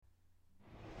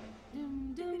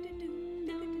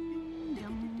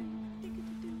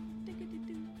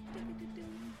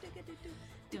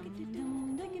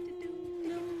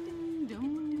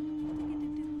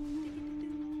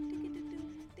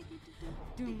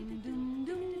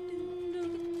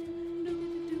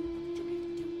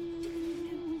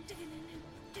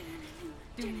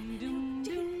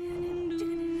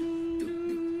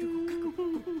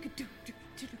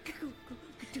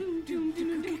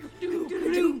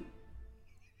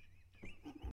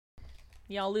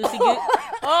Y'all loosey-goosey?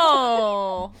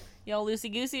 Oh! Y'all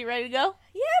loosey-goosey ready to go?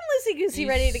 Yeah, I'm loosey-goosey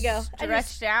ready to go.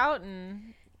 Stretched out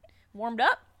and warmed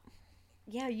up?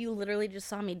 Yeah, you literally just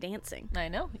saw me dancing. I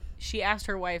know. She asked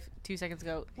her wife 2 seconds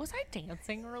ago, was I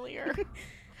dancing earlier?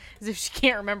 As if she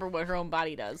can't remember what her own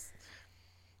body does.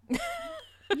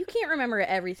 You can't remember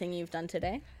everything you've done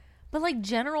today. But, like,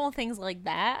 general things like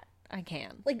that, I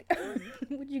can. Like,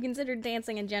 would you consider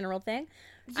dancing a general thing?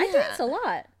 Yeah. I dance a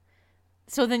lot.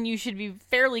 So then you should be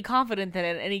fairly confident that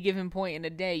at any given point in a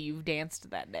day, you've danced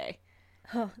that day.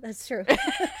 Oh, that's true.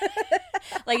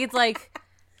 Like, it's like,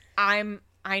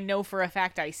 I know for a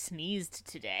fact I sneezed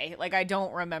today. Like, I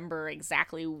don't remember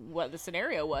exactly what the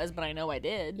scenario was, but I know I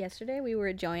did. Yesterday, we were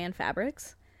at Joann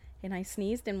Fabrics, and I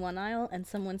sneezed in one aisle, and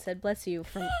someone said, "Bless you,"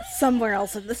 from somewhere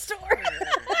else in the store.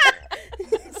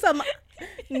 Some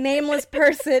nameless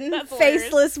person,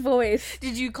 faceless voice.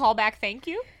 Did you call back thank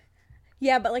you?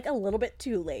 Yeah, but like a little bit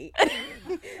too late.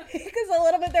 Because a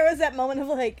little bit, there was that moment of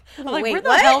like, Like, wait, where the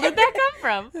what? hell did that come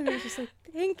from? And I was just like,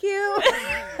 thank you.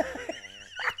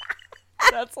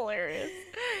 That's hilarious.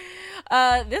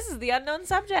 This is The Unknown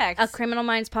Subject. A Criminal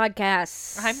Minds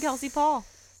podcast. I'm Kelsey Paul.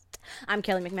 I'm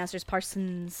Kelly McMasters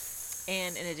Parsons.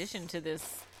 And in addition to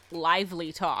this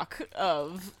lively talk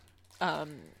of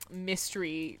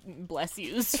mystery bless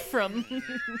yous from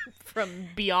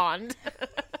beyond.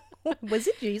 Was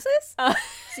it Jesus? Is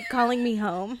he calling me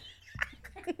home?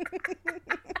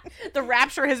 The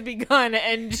rapture has begun,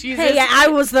 and Jesus. Hey, I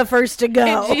was the first to go.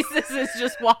 And Jesus is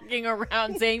just walking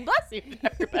around saying "bless you" to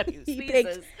everybody who He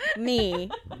sneezes. picked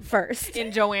me first.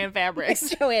 In Joann Fabrics.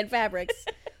 It's Joann Fabrics.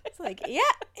 It's like, yeah,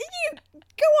 you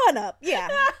go on up. Yeah.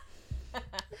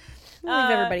 We'll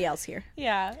leave everybody else here.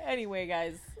 Yeah. Anyway,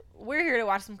 guys, we're here to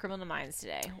watch some Criminal Minds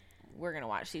today. We're gonna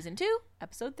watch season 2,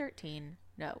 episode 13.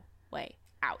 No Way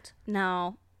Out.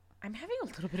 No. I'm having a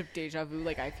little bit of deja vu.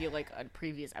 Like, I feel like a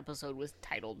previous episode was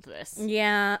titled this.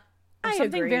 Yeah. Or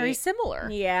something very similar.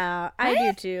 Yeah, I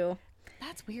do too.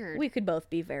 That's weird. We could both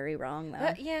be very wrong,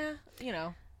 though. Yeah, you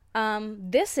know.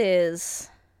 This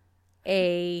is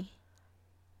a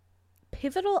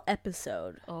pivotal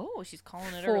episode. Oh, she's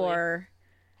calling it for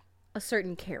a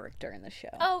certain character in the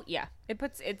show. Oh, yeah.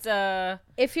 It's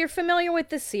If you're familiar with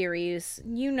the series,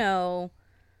 you know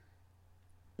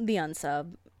the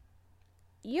unsub.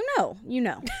 You know. You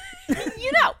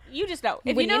just know.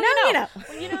 If When you know, you know.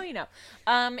 When you know.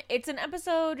 It's an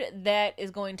episode that is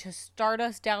going to start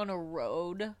us down a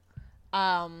road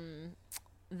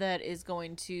that is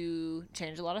going to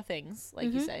change a lot of things,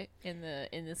 like you say, in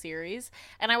the series.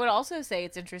 And I would also say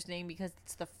it's interesting because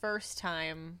it's the first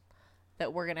time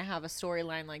that we're going to have a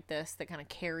storyline like this that kind of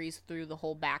carries through the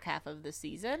whole back half of the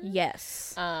season.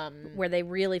 Yes. Where they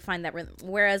really find that rhythm.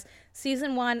 Whereas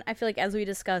season 1, I feel like as we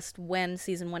discussed when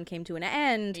season 1 came to an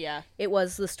end, it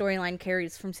was the storyline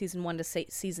carries from season 1 to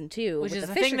season 2. Which is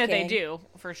the thing that they do,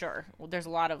 for sure. Well, there's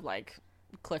a lot of, like,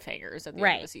 cliffhangers at the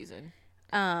end of the season.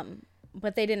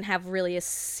 But they didn't have really a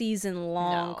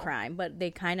season-long crime, but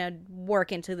they kind of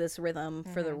work into this rhythm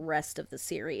for the rest of the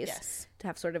series. Yes. To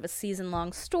have sort of a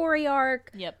season-long story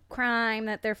arc, crime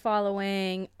that they're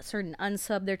following, a certain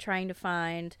unsub they're trying to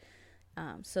find.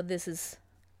 So this is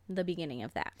the beginning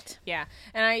of that. Yeah,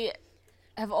 and I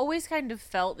have always kind of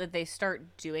felt that they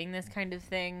start doing this kind of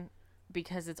thing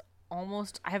because it's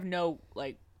almost, I have no,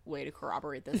 like, way to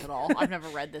corroborate this at all. I've never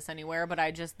read this anywhere, but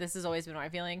this has always been my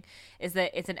feeling, is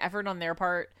that it's an effort on their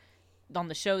part, on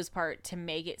the show's part, to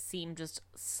make it seem just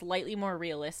slightly more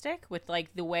realistic with,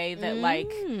 like, the way that,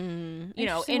 like, you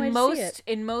know, in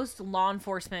most law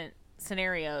enforcement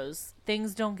scenarios,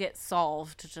 things don't get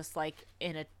solved just, like,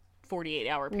 in a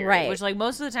 48-hour period. Right. Which, like,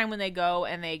 most of the time when they go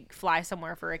and they fly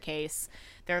somewhere for a case,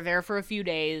 they're there for a few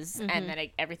days, and then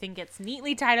everything gets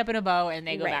neatly tied up in a bow, and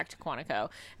they go back to Quantico.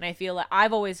 And I feel like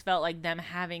I've always felt like them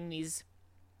having these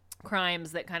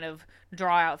crimes that kind of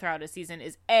draw out throughout a season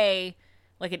is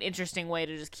like an interesting way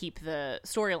to just keep the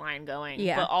storyline going,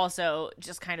 but also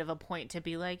just kind of a point to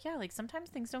be like, yeah, like sometimes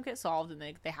things don't get solved, and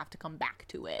they have to come back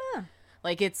to it.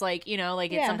 Like, it's like, you know,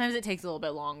 like sometimes it takes a little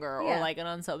bit longer, or like an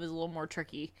unsub is a little more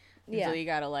tricky. So you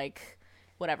gotta, like,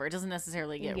 whatever. It doesn't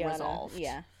necessarily get resolved.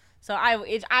 Yeah. So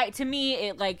to me,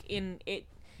 it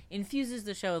infuses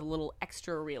the show with a little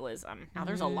extra realism. Now,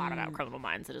 there's a lot about Criminal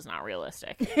Minds that is not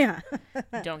realistic. Yeah.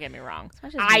 Don't get me wrong. As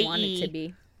much as we want it to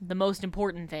be. The most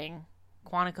important thing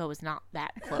Quantico is not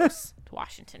that close to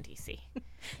Washington, D.C.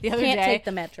 The other Can't day, take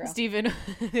the metro. Stephen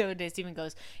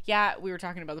goes, yeah, we were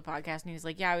talking about the podcast, and he was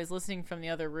like, yeah, I was listening from the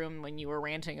other room when you were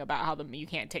ranting about how you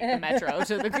can't take the metro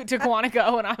to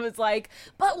Quantico, and I was like,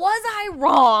 but was I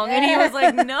wrong? And he was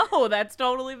like, no, that's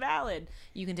totally valid.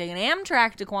 You can take an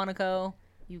Amtrak to Quantico.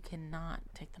 You cannot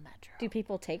take the metro. Do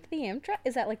people take the Amtrak?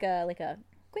 Is that like a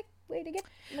quick way to get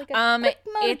quick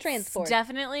mode of transport?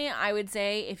 Definitely, I would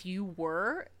say if you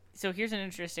were. So here's an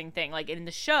interesting thing. Like in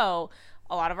the show,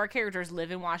 a lot of our characters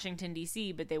live in Washington,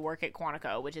 D.C., but they work at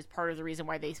Quantico, which is part of the reason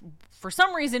why they, for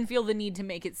some reason, feel the need to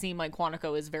make it seem like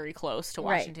Quantico is very close to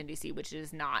Washington, D.C., which it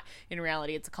is not. In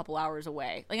reality, it's a couple hours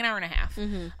away, like an hour and a half.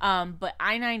 Mm-hmm. But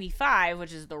I-95,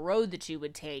 which is the road that you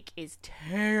would take, is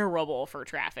terrible for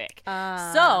traffic.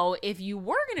 So if you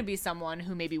were going to be someone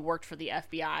who maybe worked for the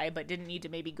FBI but didn't need to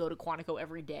maybe go to Quantico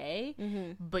every day,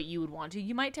 but you would want to,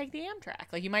 you might take the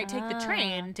Amtrak. Like, you might take the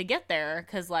train to get there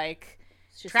because, like,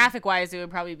 traffic wise it would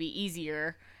probably be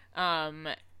easier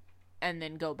and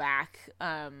then go back,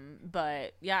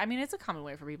 but yeah, I mean, it's a common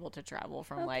way for people to travel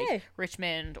from like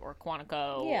Richmond or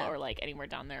Quantico or like anywhere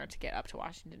down there to get up to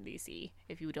Washington, D.C.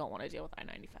 if you don't want to deal with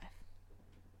I-95.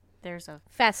 There's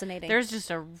just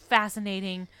a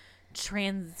fascinating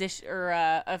transition or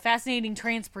a fascinating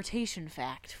transportation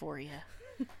fact for you,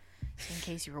 in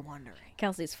case you were wondering.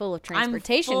 Kelsey's full of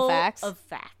transportation facts. Of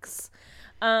facts.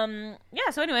 Yeah,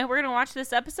 so anyway, we're gonna watch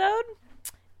this episode,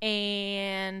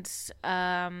 and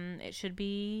it should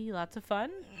be lots of fun.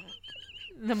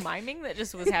 The miming that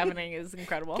just was happening is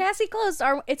incredible. Cassie closed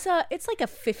our. It's like a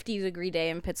 50-degree day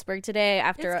in Pittsburgh today.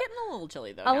 After it's getting a little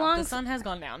chilly though. Now. The sun has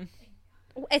gone down.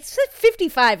 It's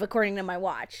 55 according to my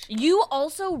watch. You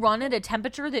also run at a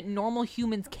temperature that normal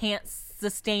humans can't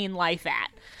sustain life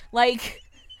at, like.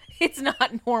 It's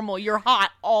not normal. You're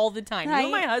hot all the time. You and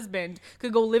my husband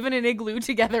could go live in an igloo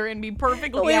together and be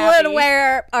perfectly happy. We would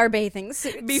wear our bathing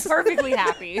suits. Be perfectly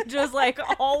happy. Just like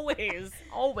always.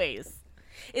 Always.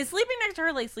 Is sleeping next to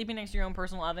her like sleeping next to your own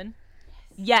personal oven?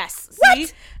 Yes. What?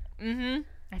 See? Mm-hmm.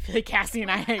 I feel like Cassie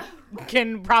and I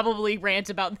can probably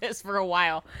rant about this for a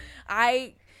while.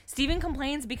 Steven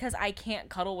complains because I can't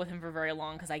cuddle with him for very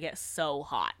long because I get so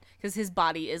hot. Because his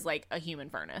body is like a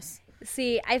human furnace.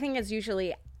 See, I think it's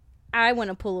usually... I want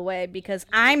to pull away because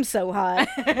I'm so hot.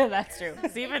 That's true.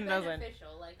 Steven doesn't.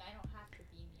 Like, I don't have to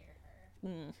be near her.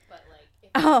 But, like,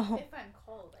 if I'm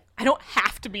cold, I don't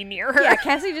have to be near her. Yeah,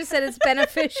 Cassie just said it's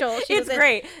beneficial. It's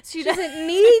great. She doesn't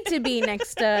need to be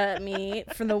next to me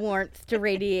for the warmth to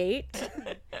radiate.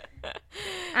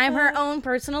 I'm her own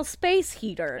personal space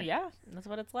heater. Yeah, that's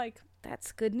what it's like.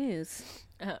 That's good news.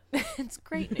 It's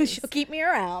great news. She'll keep me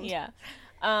around. Yeah.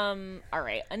 All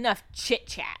right. Enough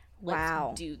chit-chat.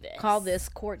 Let's do this. Call this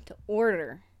court to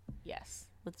order. Yes.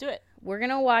 Let's do it. We're going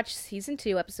to watch Season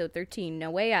 2, Episode 13, No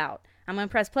Way Out. I'm going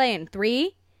to press play in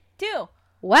 3, 2,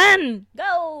 1.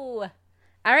 Go!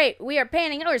 All right. We are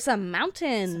panning over some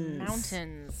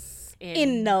mountains.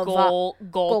 In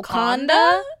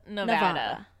Golconda,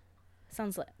 Nevada.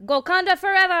 Sounds like Golconda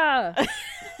forever!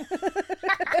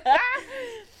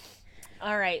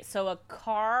 All right. So a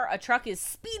truck is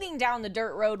speeding down the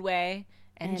dirt roadway.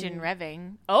 Engine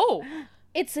revving. Oh,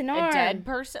 it's an arm. A dead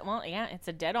person. Well, yeah, it's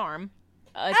a dead arm.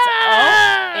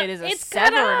 It is a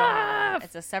severed arm.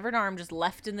 It's a severed arm just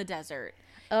left in the desert.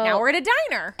 Oh. Now we're at a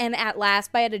diner. And At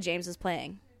Last by Etta James is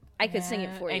playing. I could sing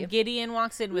it for you. And Gideon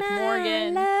walks in with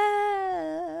Morgan.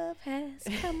 Love has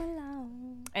come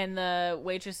along. And the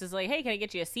waitress is like, hey, can I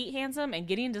get you a seat, handsome? And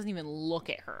Gideon doesn't even look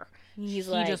at her. He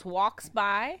just walks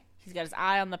by. He's got his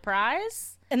eye on the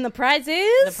prize. And the prize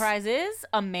is? The prize is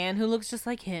a man who looks just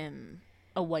like him.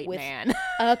 A white man.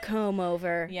 A comb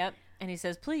over. Yep. And he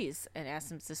says, please, and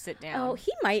asks him to sit down. Oh,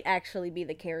 he might actually be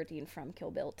the Carradine from Kill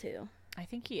Bill, too. I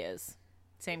think he is.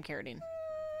 Same Carradine.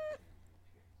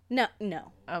 No.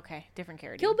 Okay, different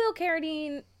Carradine. Kill Bill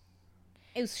Carradine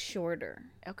is shorter.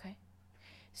 Okay.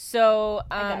 So,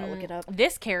 I gotta look it up.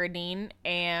 This Carradine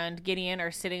and Gideon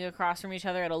are sitting across from each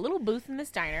other at a little booth in this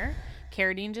diner.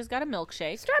 Carradine just got a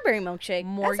milkshake. Strawberry milkshake.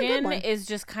 Morgan is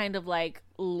just kind of like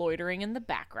loitering in the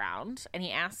background, and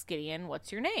he asks Gideon,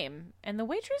 what's your name? And the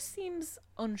waitress seems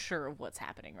unsure of what's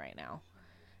happening right now.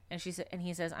 And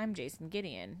he says, I'm Jason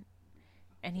Gideon.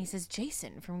 And he says,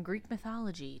 Jason from Greek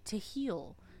mythology, to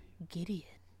heal Gideon.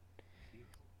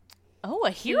 Oh,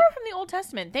 a hero from the Old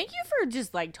Testament. Thank you for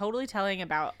just like totally telling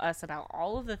us about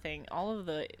all of the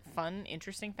fun,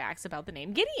 interesting facts about the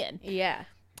name Gideon. Yeah.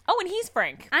 Oh, and he's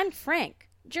Frank. I'm Frank.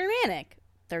 Germanic.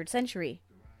 3rd century.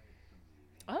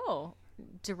 Oh,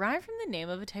 derived from the name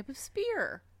of a type of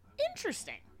spear.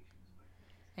 Interesting.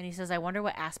 And he says, I wonder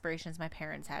what aspirations my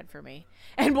parents had for me.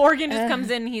 And Morgan just comes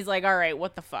in and he's like, all right,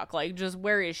 what the fuck? Like, just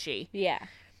where is she? Yeah.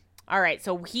 All right,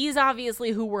 so he's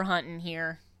obviously who we're hunting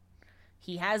here.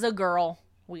 He has a girl.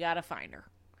 We got to find her.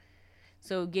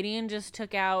 So Gideon just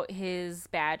took out his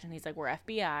badge and he's like, we're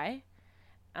FBI.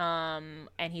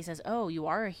 And he says, oh, you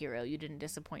are a hero. You didn't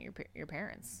disappoint your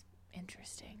parents.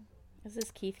 Interesting. Is this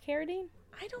Keith Carradine?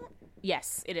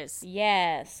 Yes, it is.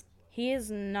 Yes. He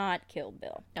is not Kill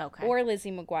Bill. Okay. Or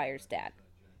Lizzie McGuire's dad.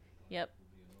 Yep.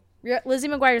 Lizzie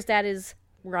McGuire's dad is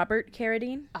Robert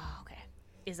Carradine. Oh, okay.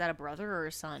 Is that a brother or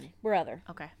a son? Brother.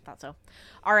 Okay, thought so.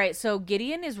 All right, so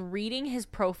Gideon is reading his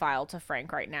profile to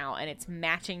Frank right now, and it's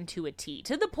matching to a T.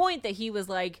 To the point that he was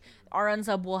like, our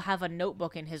unsub will have a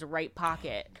notebook in his right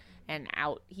pocket, and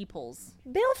out he pulls.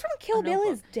 Bill from Kill Bill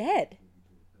is dead.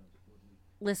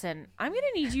 Listen, I'm going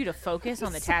to need you to focus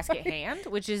on the task at hand,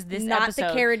 which is this not episode.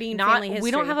 Not the Carradine family history. We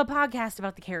don't have a podcast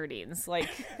about the Carradines. Like,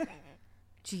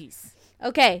 jeez.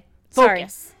 Okay,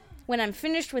 focus. Sorry. When I'm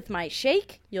finished with my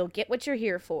shake, you'll get what you're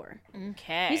here for.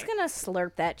 Okay. He's going to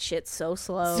slurp that shit so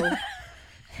slow.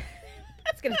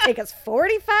 It's going to take us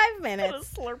 45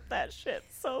 minutes. Slurp that shit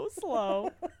so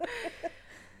slow.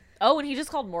 Oh, and he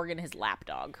just called Morgan his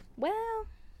lapdog. Well,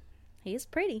 he is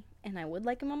pretty, and I would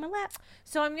like him on my lap.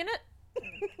 So I'm going to...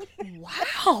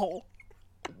 Wow.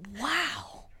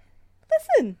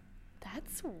 Listen.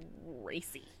 That's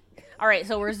racy. All right,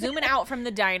 so we're zooming out from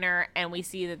the diner, and we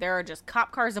see that there are just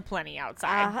cop cars aplenty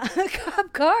outside.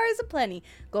 Cop cars aplenty.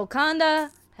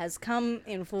 Golconda has come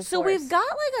in full force. So we've got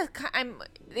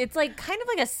like it's like kind of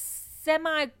like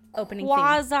a opening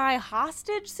quasi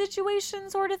hostage situation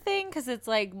sort of thing, because it's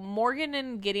like Morgan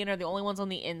and Gideon are the only ones on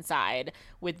the inside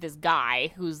with this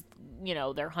guy who's, you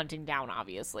know, they're hunting down,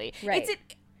 obviously. Right.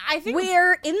 I think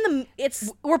we're in the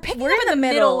we're in the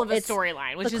middle of a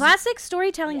storyline, which the is classic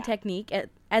storytelling technique,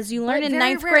 as you learn in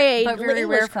ninth grade, but very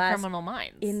English rare for class, Criminal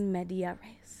Minds. in media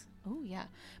res. Oh yeah,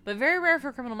 but very rare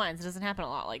for Criminal Minds. It doesn't happen a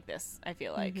lot like this, I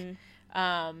feel like.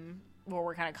 Where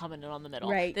we're kind of coming in on the middle.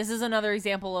 Right. This is another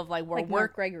example of like where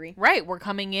Mark Gregory. Right, we're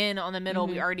coming in on the middle.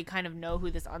 We already kind of know who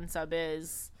this unsub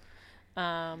is.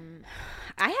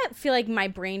 I feel like my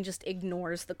brain just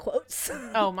ignores the quotes.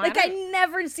 Oh my! Like I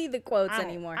never see the quotes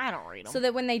anymore. I don't read them. So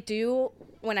that when I do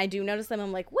notice them,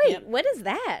 I'm like, wait, what is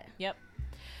that? Yep.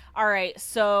 All right,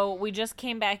 so we just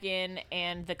came back in,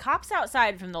 and the cops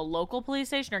outside from the local police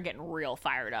station are getting real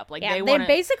fired up. Like they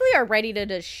basically are ready to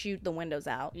just shoot the windows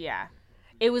out. Yeah.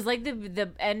 It was like the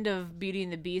end of Beauty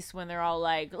and the Beast when they're all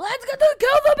like, let's get to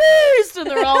kill the beast! And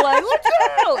they're all like, let's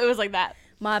go! It was like that.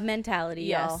 Mob mentality,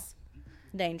 yes. y'all.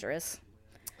 Dangerous.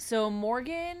 So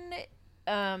Morgan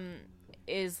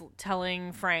is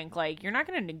telling Frank, like, you're not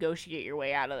going to negotiate your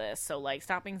way out of this, so, like,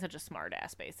 stop being such a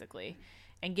smartass, basically.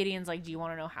 And Gideon's like, do you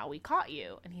want to know how we caught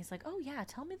you? And he's like, oh, yeah,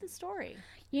 tell me the story.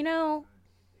 You know,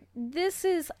 it's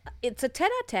a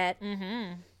tête-à-tête.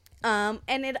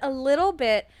 And it a little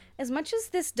bit, as much as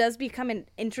this does become an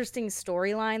interesting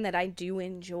storyline that I do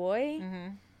enjoy,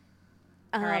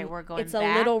 all right, we're going it's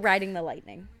back. a little riding the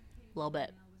lightning. A little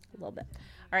bit.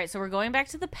 All right, so we're going back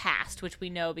to the past, which we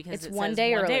know because it's it one says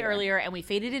day one day earlier. earlier, and we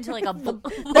faded into like a the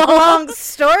long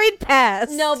storied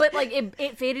past. No, but like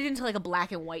it faded into like a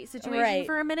black and white situation Right.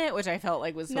 for a minute, which I felt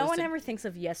like was no one ever thinks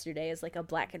of yesterday as like a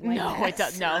black and white. No, past. it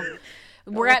does no.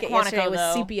 We're at Quantico with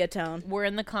though. sepia tone. We're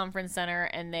in the conference center,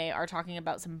 and they are talking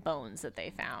about some bones that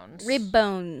they found. Rib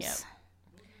bones. Yep.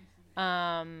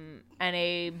 And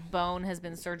a bone has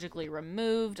been surgically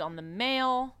removed on the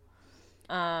male.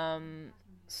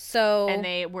 So and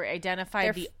they were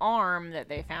identified the arm that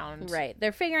they found. Right.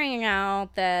 They're figuring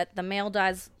out that the male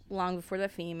dies long before the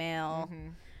female.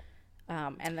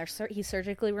 And he's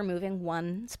surgically removing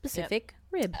one specific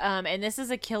rib. And this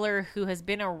is a killer who has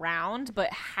been around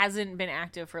but hasn't been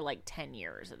active for like 10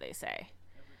 years, they say.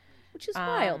 Which is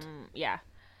wild. Yeah.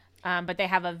 But they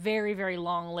have a very, very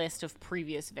long list of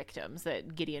previous victims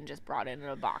that Gideon just brought in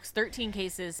a box. 13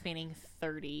 cases spanning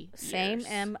 30 years. Same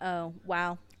M.O.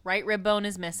 Wow. Right rib bone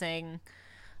is missing.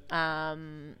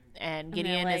 And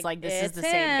Gideon is like, this is the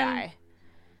same guy.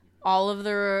 All of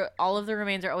the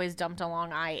remains are always dumped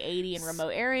along I-80 in remote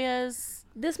areas.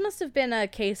 This must have been a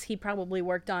case he probably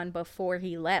worked on before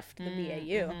he left the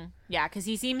BAU. Yeah, because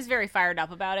he seems very fired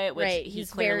up about it. Which right,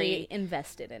 he's very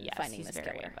invested in finding this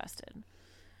very killer. Invested.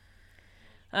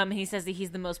 He says that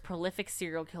he's the most prolific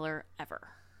serial killer ever.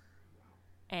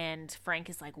 And Frank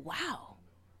is like, wow,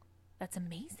 that's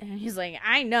amazing. And he's like,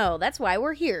 I know, that's why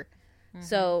we're here.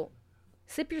 So,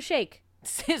 sip your shake.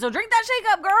 So drink that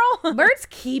shake up, girl. Birds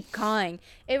keep cawing.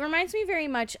 It reminds me very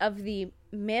much of the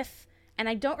myth, and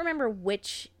I don't remember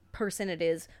which person it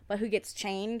is, but who gets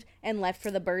chained and left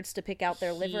for the birds to pick out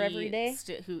their liver every day?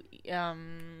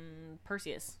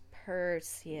 Perseus.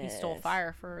 Perseus. He stole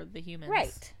fire for the humans.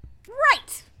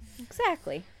 Right.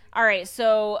 Exactly. All right,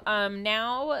 so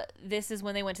now this is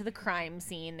when they went to the crime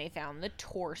scene. They found the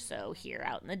torso here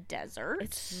out in the desert.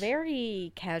 It's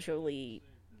very casually,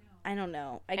 I don't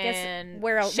know. I guess and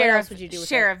where else would you do with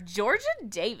Sheriff Georgia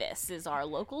Davis is our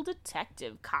local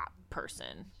detective cop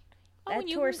person. That and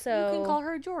torso. You can call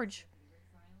her George.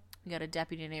 We got a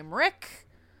deputy named Rick.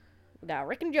 We got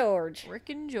Rick and George. Rick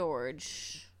and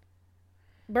George.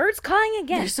 Birds calling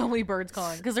again. There's so many birds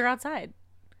calling because they're outside.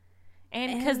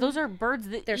 And because those are birds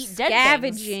that they're eat dead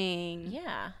scavenging. things.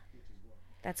 Yeah.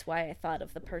 That's why I thought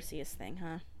of the Perseus thing,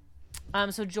 huh?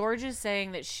 So George is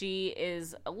saying that she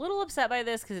is a little upset by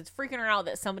this because it's freaking her out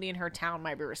that somebody in her town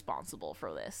might be responsible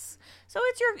for this. So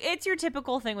it's your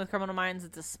typical thing with Criminal Minds.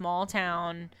 It's a small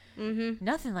town. Mm-hmm.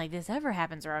 Nothing like this ever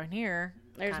happens around here.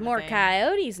 There's more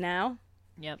coyotes now.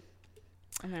 Yep.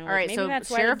 All right, so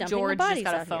Sheriff George just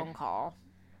got a phone call.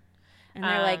 And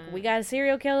they're like, we got a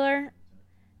serial killer.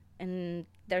 And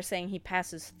they're saying he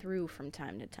passes through from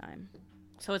time to time.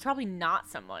 So it's probably not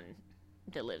someone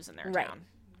that lives in their town.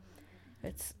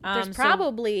 There's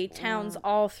probably towns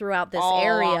all throughout this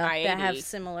area that have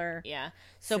similar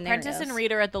So scenarios. Prentice and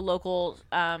Reed are at the local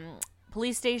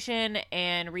police station,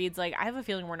 and Reed's like, I have a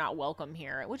feeling we're not welcome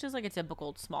here, which is like a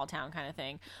typical small town kind of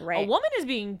thing. Right. A woman is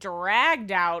being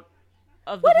dragged out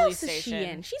of the police station. What else is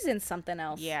she in? She's in something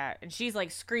else. Yeah, and she's like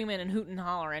screaming and hooting and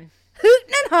hollering.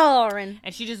 Hooting and hollering.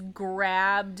 And she just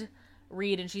grabbed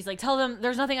Reed, and she's like, tell them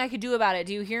there's nothing I could do about it.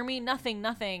 Do you hear me? Nothing.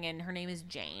 And her name is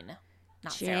Jane.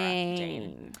 Not Sarah.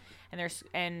 Jane.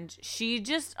 And she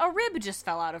just, a rib just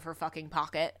fell out of her fucking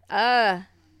pocket. And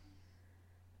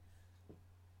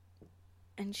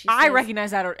I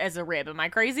recognize that as a rib. Am I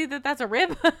crazy that that's a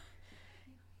rib?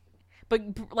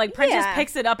 But like Prentice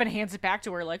picks it up and hands it back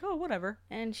to her like, oh, whatever.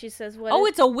 And she says, what? Oh,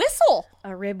 it's a whistle.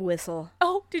 A rib whistle.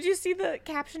 Oh, did you see the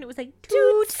caption? It was like,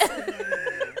 toot.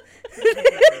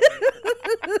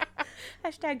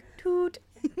 Hashtag toot.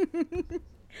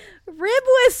 Rib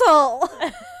whistle.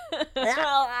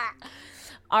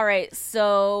 All right,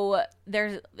 so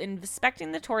there's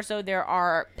inspecting the torso. There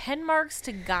are pen marks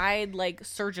to guide like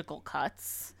surgical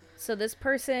cuts. So this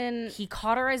person, he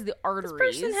cauterized the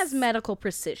arteries. This person has medical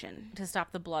precision to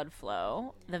stop the blood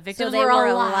flow. The victims were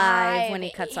alive when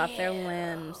he cuts off their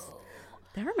limbs.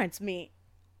 That reminds me.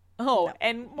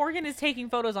 And Morgan is taking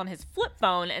photos on his flip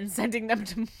phone and sending them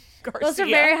to Garcia. Those are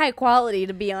very high quality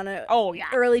to be on a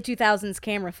early 2000s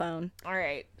camera phone. All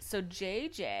right, so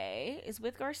JJ is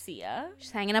with Garcia. She's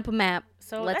hanging up a map.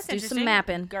 So let's do some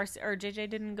mapping. JJ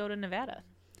didn't go to Nevada.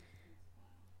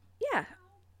 Yeah.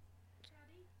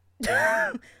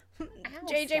 Ow,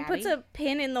 JJ puts a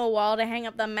pin in the wall to hang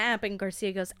up the map, and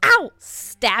Garcia goes, "Ow,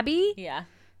 stabby!" Yeah.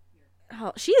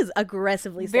 Oh, she is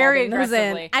aggressively stabbing. Very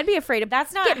aggressively. I'd be afraid of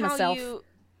that's not getting how myself. You.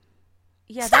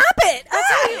 Yeah, stop it!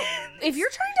 That's how you, if you're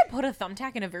trying to put a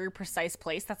thumbtack in a very precise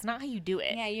place, that's not how you do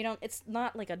it. Yeah, you don't. It's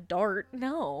not like a dart.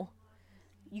 No,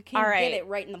 you can't get it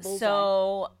right in the bullseye.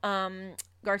 So,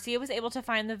 Garcia was able to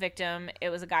find the victim.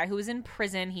 It was a guy who was in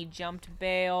prison. He jumped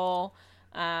bail.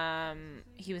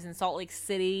 He was in Salt Lake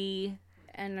City,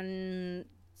 and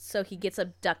so he gets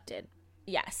abducted.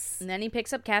 Yes, and then he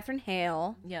picks up Catherine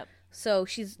Hale. Yep. So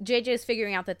JJ's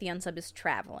figuring out that the unsub is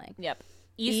traveling. Yep.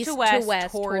 East to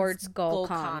west towards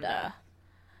Golconda.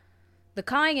 The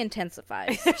cawing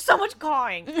intensifies. There's so much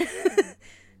cawing.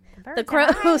 The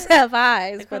crows have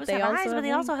eyes, but they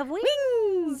also have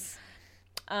wings.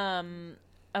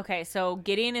 Okay, so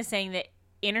Gideon is saying that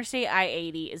Interstate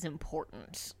I-80 is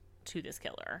important to this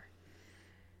killer.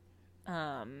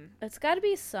 It's got to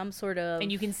be some sort of,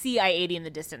 and you can see I-80 in the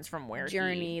distance from where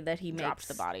journey that he drops makes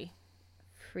the body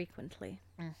frequently.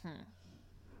 Mm-hmm.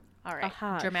 All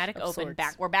right, dramatic open.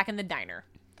 We're back in the diner.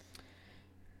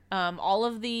 All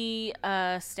of the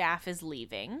staff is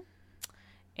leaving,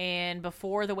 and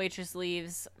before the waitress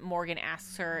leaves, Morgan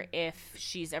asks her if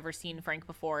she's ever seen Frank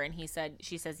before, and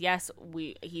she says yes.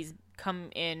 He's come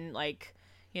in like,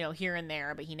 here and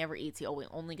there, but he never eats. He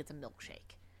only gets a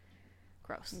milkshake.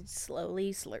 Gross. And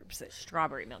slowly slurps it.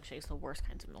 Strawberry milkshake's the worst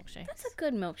kinds of milkshakes. That's a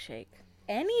good milkshake.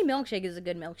 Any milkshake is a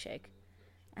good milkshake.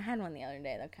 I had one the other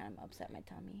day that kind of upset my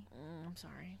tummy. I'm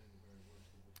sorry.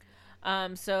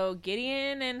 So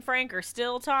Gideon and Frank are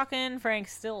still talking.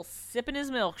 Frank's still sipping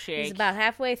his milkshake. He's about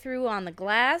halfway through on the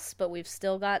glass, but we've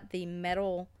still got the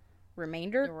metal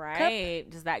remainder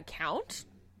cup. Does that count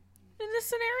in this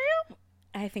scenario?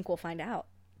 I think we'll find out.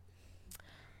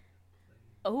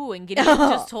 Oh, and Gideon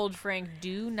just told Frank,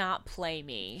 do not play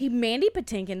me. He Mandy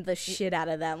Patinkin'd the shit out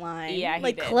of that line. Yeah, he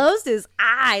like did. Closed his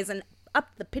eyes and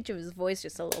up the pitch of his voice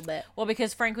just a little bit. Well,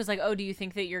 because Frank was like, oh, do you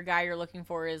think that your guy you're looking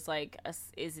for is like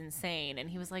is insane? And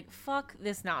he was like, fuck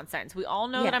this nonsense. We all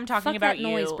know that I'm talking about you.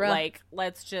 Noise, bro. Like,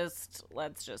 let's just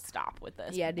stop with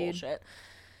this bullshit.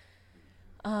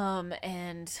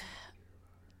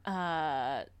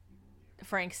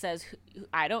 Frank says,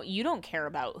 you don't care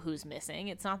about who's missing.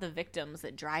 It's not the victims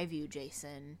that drive you,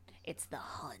 Jason. It's the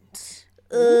hunt.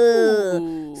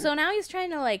 Ooh. So now he's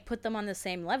trying to like put them on the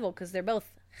same level because they're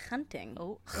both hunting.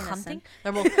 Oh, hunting?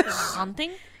 They're both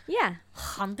hunting? Yeah.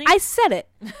 Hunting? I said it.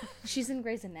 She's in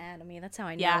Grey's Anatomy. That's how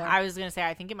I know her. I was going to say,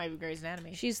 I think it might be Grey's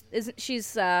Anatomy. She's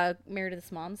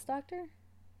Meredith's mom's doctor?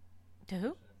 To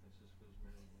who?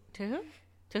 To who?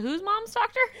 To whose mom's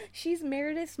doctor? She's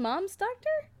Meredith's mom's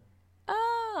doctor?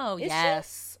 Oh, Is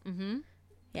yes. Mm-hmm.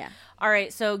 Yeah. All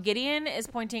right, so Gideon is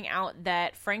pointing out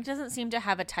that Frank doesn't seem to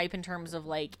have a type in terms of,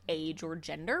 like, age or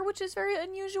gender, which is very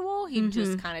unusual. He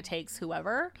just kind of takes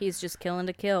whoever. He's just killing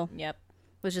to kill. Yep.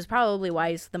 Which is probably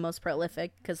why he's the most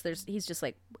prolific, because he's just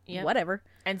like, whatever.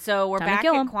 And so we're Time to back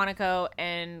kill at him. Quantico,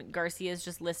 and Garcia's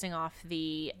just listing off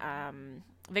the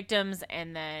victims,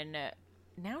 and then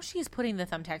now she's putting the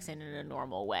thumbtacks in a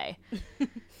normal way.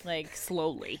 Like,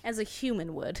 slowly. As a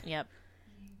human would. Yep.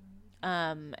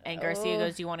 And Garcia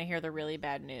goes, do you want to hear the really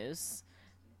bad news?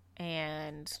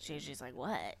 And JJ's like,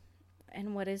 what?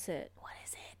 And what is it? What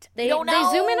is it? They zoom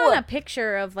in on a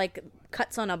picture of, like,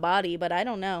 cuts on a body, but I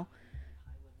don't know.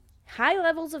 High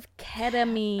levels of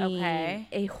ketamine. Okay.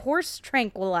 A horse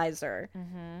tranquilizer.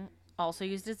 Mm-hmm. Also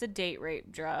used as a date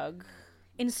rape drug.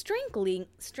 In strangling...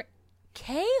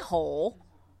 K-hole?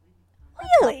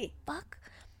 Really? Fuck.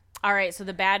 All right, so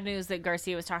the bad news that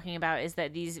Garcia was talking about is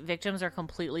that these victims are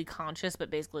completely conscious, but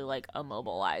basically, like,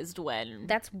 immobilized when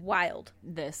That's wild.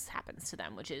 this happens to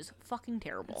them, which is fucking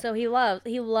terrible. So he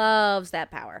loves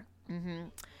that power. Mm-hmm.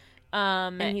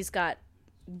 And he's got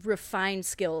refined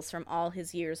skills from all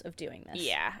his years of doing this.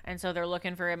 Yeah, and so they're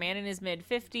looking for a man in his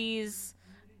mid-50s.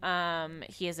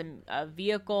 He has a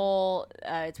vehicle.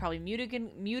 It's probably muted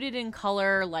in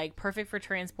color, like perfect for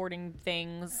transporting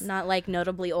things. Not like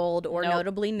notably old or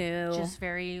notably new. Just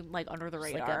very like under the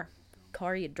radar. Like a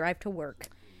car you drive to work.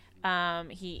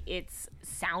 It's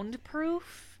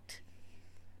soundproofed.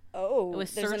 Oh,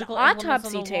 with there's surgical an implements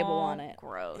autopsy on the table wall. on it.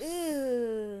 Gross.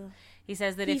 Ew. He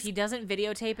says that if he doesn't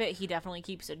videotape it, he definitely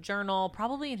keeps a journal,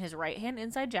 probably in his right hand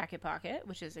inside jacket pocket,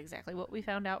 which is exactly what we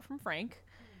found out from Frank.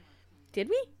 Did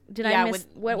we? Did I miss?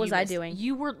 What was I doing?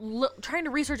 You were trying to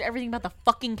research everything about the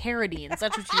fucking carotines.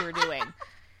 That's what you were doing.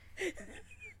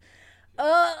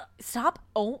 Stop!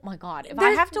 Oh my god! If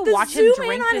I have to watch him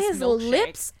drink on this his milkshake,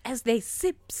 lips as they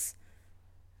sips.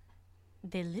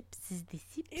 The lips is the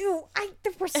sips. Ew! They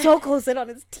were so close in on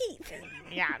his teeth.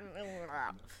 Yeah.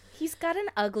 He's got an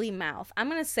ugly mouth. I'm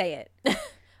gonna say it.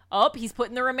 Oh, he's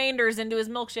putting the remainders into his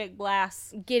milkshake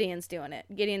glass. Gideon's doing it.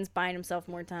 Gideon's buying himself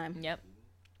more time. Yep.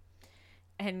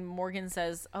 And Morgan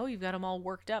says, "Oh, you've got him all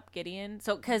worked up, Gideon."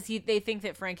 So, because they think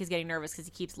that Frank is getting nervous because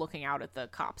he keeps looking out at the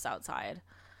cops outside.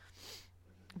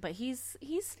 But he's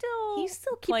still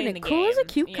keeping it the cool as a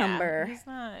game. cucumber. Yeah, he's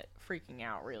not freaking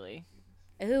out really.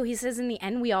 Ooh, he says in the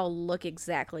end we all look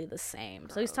exactly the same.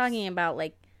 Gross. So he's talking about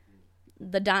like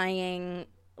the dying,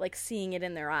 like seeing it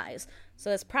in their eyes.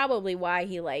 So that's probably why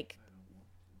he like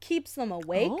keeps them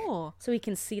awake, so he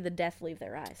can see the death leave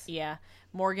their eyes. Yeah,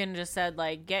 Morgan just said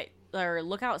like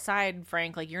look outside,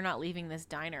 Frank. Like you're not leaving this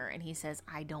diner, and he says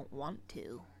I don't want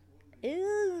to.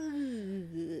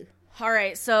 Ooh. All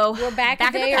right, so we're back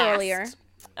a day earlier.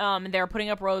 They're putting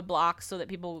up roadblocks so that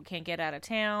people can't get out of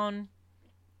town.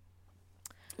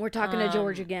 We're talking to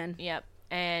George again. Yep.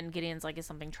 And Gideon's like, is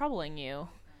something troubling you?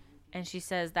 And she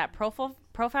says, that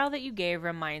profile that you gave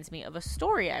reminds me of a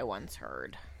story I once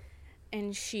heard.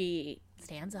 And she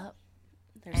stands up.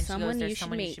 There's someone you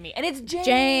should meet. And it's Jane.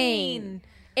 Jane.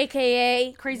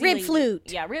 A.K.A. Crazy Rib lady.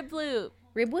 Flute. Yeah, Rib Flute.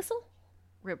 Rib Whistle?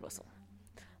 Rib Whistle.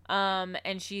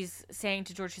 And she's saying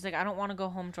to George, she's like, I don't want to go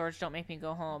home, George. Don't make me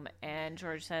go home. And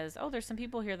George says, oh, there's some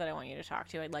people here that I want you to talk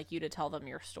to. I'd like you to tell them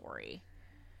your story.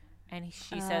 And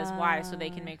she says, why? So they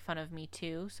can make fun of me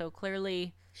too. So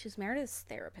clearly... She's Meredith's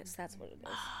therapist. That's what it is.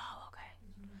 Oh,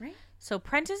 okay. Right? So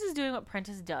Prentice is doing what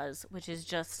Prentice does, which is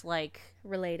just like...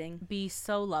 relating. Be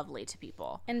so lovely to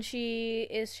people. And she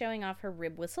is showing off her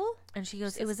rib whistle. And she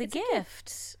goes, it was a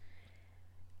gift.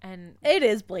 And it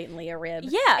is blatantly a rib.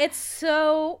 Yeah. It's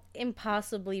so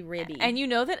impossibly ribby. And you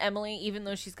know that Emily, even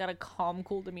though she's got a calm,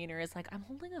 cool demeanor, is like, I'm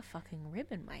holding a fucking rib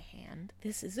in my hand.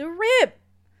 This is a rib.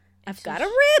 I've got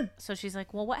a rib. So she's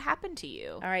like, well, what happened to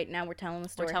you? All right, now we're telling the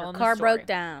story. We're telling Her the car story. broke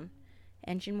down.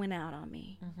 Engine went out on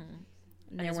me.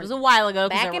 And this was a while ago.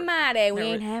 Back in my day, we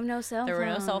didn't have no cell phones. There were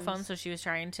no cell phones, so she was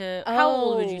trying to... How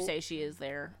old would you say she is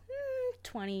there?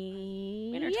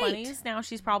 20. In her 20s. Now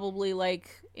she's probably like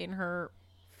in her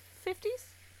 50s?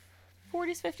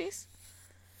 40s, 50s?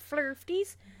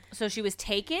 Flirties. So she was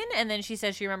taken, and then she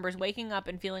says she remembers waking up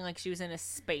and feeling like she was in a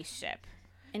spaceship.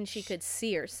 And she could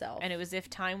see herself. And it was as if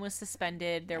time was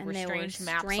suspended. There were strange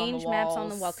maps on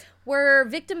the walls. We're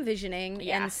victim visioning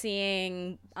and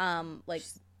seeing like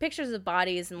pictures of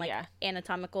bodies and like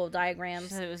anatomical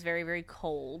diagrams. So it was very, very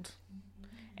cold.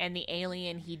 And the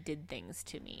alien, he did things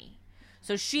to me.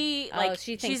 So she she thinks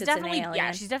she's it's definitely an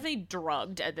alien. she's definitely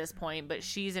drugged at this point, but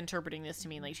she's interpreting this to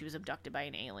mean like she was abducted by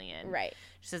an alien. Right.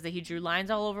 She says that he drew lines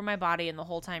all over my body, and the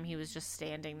whole time he was just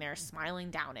standing there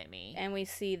smiling down at me. And we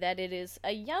see that it is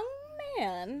a young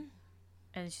man.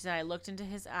 And she said I looked into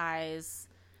his eyes,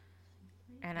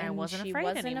 and I wasn't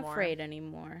afraid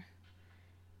anymore.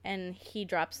 And he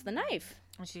drops the knife.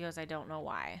 And she goes, I don't know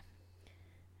why.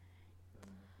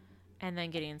 And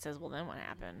then Gideon says, well, then what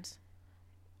happened?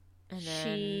 And then,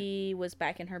 she was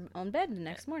back in her own bed the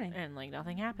next morning. And, like,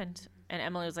 nothing happened. And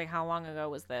Emily was like, how long ago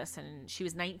was this? And she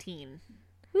was 19.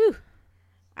 Whew.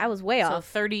 I was way off. So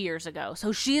 30 years ago.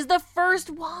 So she's the first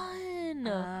one.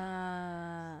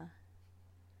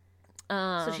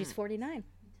 So she's 49.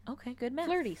 Okay, good math.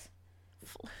 Flirties.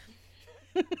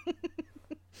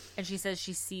 And she says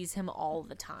she sees him all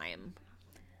the time.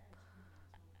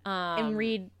 And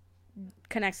Reed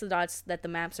connects the dots that the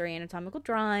maps are anatomical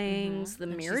drawings, the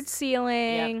mirrored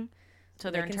ceiling. Yep. So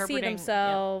they're they can interpreting see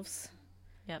themselves.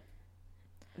 Yep.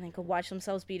 And they could watch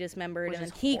themselves be dismembered, Which and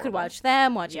is then he horrible. could watch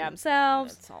them watching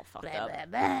themselves. It's all fucked Blah, up.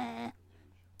 blah,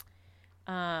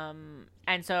 blah.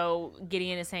 And so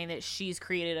Gideon is saying that she's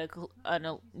created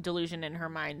a delusion in her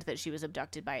mind that she was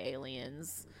abducted by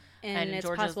aliens. And it's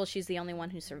possible she's the only one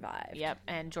who survived. Yep.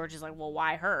 And George is like, well,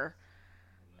 why her?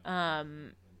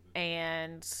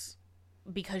 And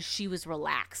because she was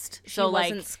relaxed. She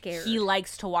wasn't scared. He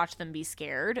likes to watch them be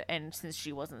scared. And since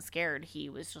she wasn't scared, he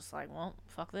was just like, well,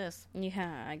 fuck this.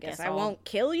 Yeah, I guess I won't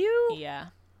kill you. Yeah.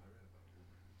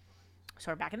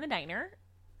 So we're back in the diner.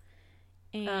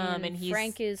 And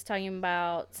Frank is talking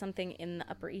about something in the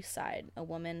Upper East Side. A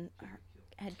woman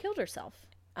had killed herself.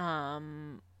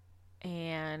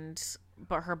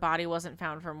 But her body wasn't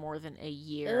found for more than a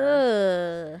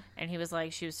year. Ugh. And he was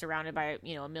like, she was surrounded by,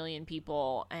 a million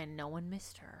people, and no one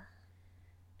missed her.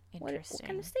 Interesting. What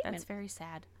kind of statement? That's very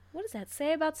sad. What does that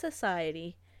say about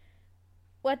society?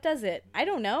 What does it? I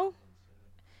don't know.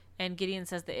 And Gideon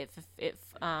says that it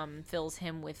fills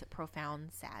him with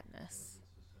profound sadness.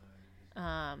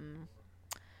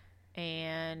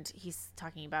 And he's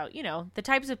talking about, the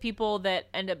types of people that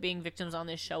end up being victims on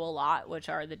this show a lot, which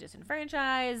are the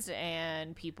disenfranchised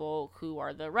and people who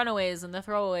are the runaways and the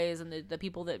throwaways and the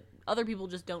people that other people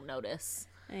just don't notice.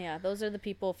 Yeah, those are the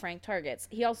people Frank targets.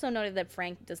 He also noted that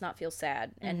Frank does not feel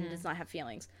sad and does not have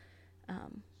feelings.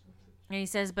 And he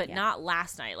says, but not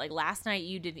last night. Like last night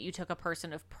you took a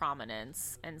person of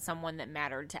prominence and someone that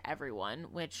mattered to everyone,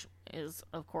 which is,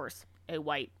 of course, a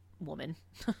white woman.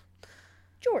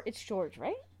 George, it's George,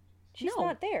 right? She's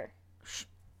not there.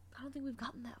 I don't think we've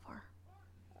gotten that far.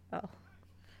 Oh.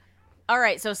 All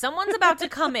right, so someone's about to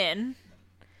come in.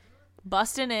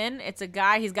 Busting in. It's a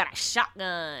guy. He's got a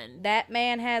shotgun. That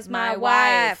man has my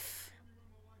wife.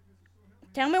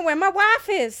 Tell me where my wife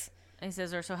is. And he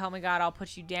says, so help me God, I'll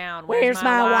put you down. Where's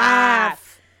my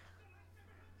wife?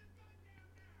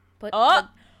 He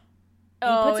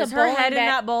puts her head in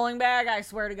that bowling bag? I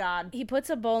swear to God. He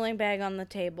puts a bowling bag on the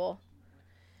table.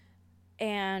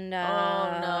 And,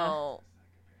 oh, no.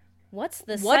 What's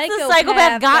the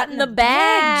psychopath got in the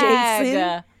bag,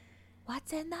 Jason?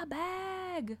 What's in the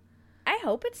bag? I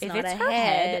hope it's not it's a her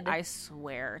head. I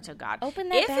swear to God. Open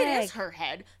that bag. If it is her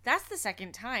head, that's the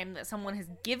second time that someone has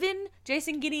given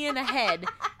Jason Gideon a head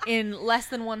in less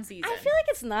than one season. I feel like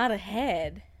it's not a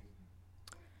head.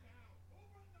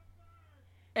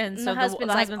 And so the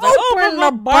husband's like, open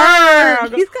the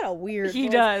bag. He's got a weird He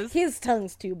voice. does. His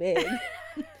tongue's too big.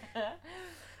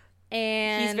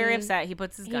 And he's very upset. He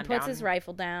puts his gun down. He puts his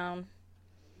rifle down.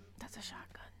 That's a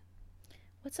shotgun.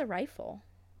 What's a rifle?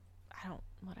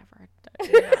 Whatever.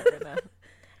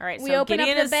 All right, so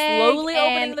Gideon is slowly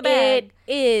opening the bag.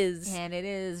 It is,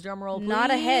 drumroll please. Not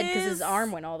a head because his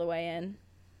arm went all the way in.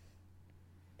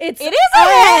 It is a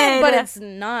head! But it's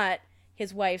not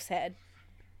his wife's head.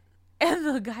 And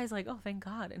the guy's like, oh, thank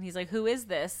God. And he's like, who is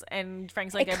this? And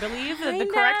Frank's like, I believe that the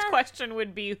correct question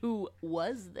would be, who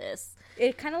was this?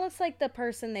 It kind of looks like the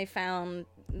person they found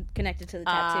connected to the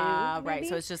tattoo. Right. maybe?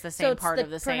 So it's just the same part of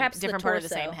the same, perhaps the different part of the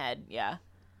torso. same head. Yeah.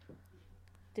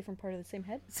 Different part of the same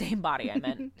head? Same body, I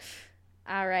meant.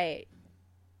 All right.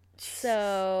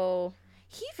 So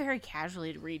He very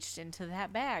casually reached into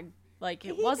that bag. Like,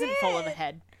 it wasn't full of a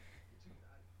head.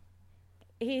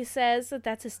 he says that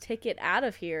that's his ticket out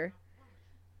of here.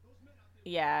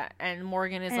 Yeah, and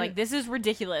Morgan is like, this is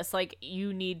ridiculous. Like,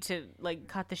 you need to, like,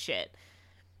 cut the shit.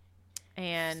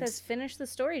 And Says, finish the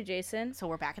story, Jason. so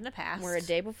we're back in the past. We're a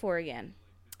day before again.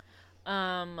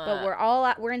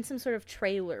 But We're in some sort of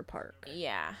trailer park.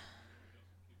 Yeah.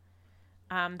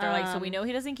 They're like, so we know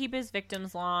he doesn't keep his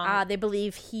victims long. They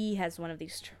believe he has one of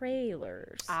these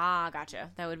trailers. Gotcha.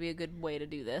 That would be a good way to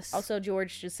do this. Also,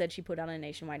 George just said she put on a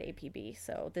nationwide APB,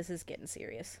 so this is getting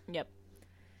serious. Yep.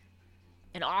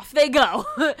 And off they go.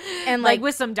 And like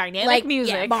with some dynamic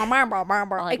music. Yeah, bah, bah, bah, bah,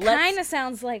 bah. Like, it kind of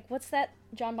sounds like, what's that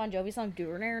John Bon Jovi song?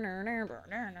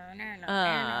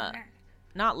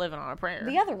 Not Living on a Prayer.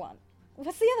 The other one.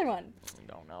 What's the other one? I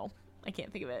don't know. I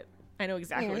can't think of it. I know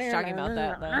exactly what you're talking about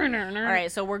that, though. All right,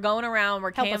 so we're going around.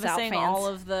 We're canvassing all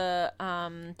of the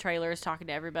trailers, talking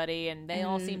to everybody, and they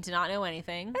all seem to not know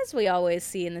anything. As we always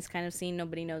see in this kind of scene,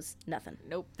 nobody knows nothing.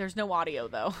 Nope. There's no audio,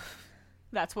 though.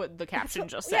 That's what the caption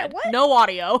just Yeah, said. what? No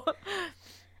audio.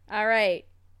 All right.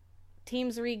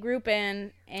 Teams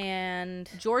regrouping, and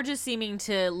George is seeming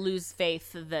to lose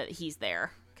faith that he's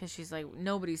there. Because she's like,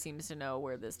 nobody seems to know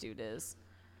where this dude is.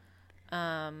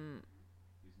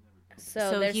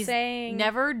 so they're he's saying...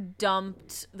 never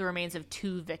dumped the remains of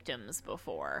 2 victims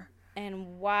before.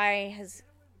 And why has...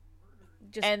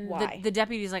 Just and why? the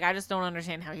deputy's like, I just don't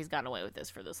understand how he's gotten away with this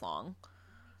for this long.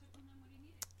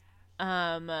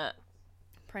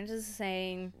 Prentice is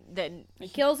saying that he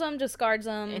kills them, discards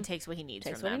them, and takes what he needs.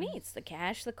 takes from what them. he needs: the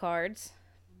cash, the cards,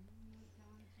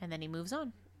 and then he moves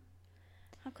on.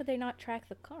 How could they not track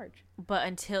the cards? But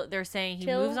until they're saying he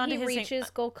Till moves on he to his reaches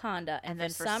Golconda, and then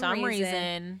for some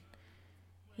reason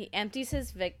he empties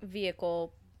his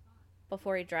vehicle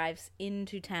before he drives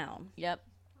into town. Yep.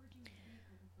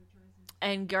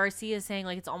 And Garcia is saying,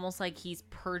 like, it's almost like he's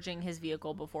purging his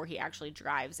vehicle before he actually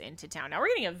drives into town. Now, we're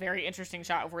getting a very interesting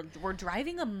shot of we're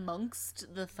driving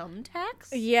amongst the thumbtacks.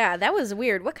 Yeah, that was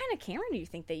weird. What kind of camera do you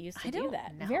think they used to I do don't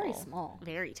that? know. Very small.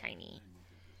 Very tiny.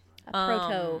 A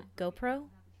proto GoPro?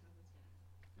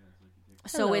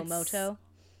 So Hello, it's... Moto.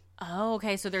 Oh,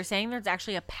 okay. So they're saying there's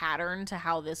actually a pattern to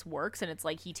how this works, and it's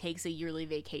like he takes a yearly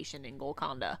vacation in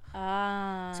Golconda.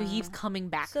 So he's coming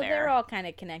back so there. they're all kind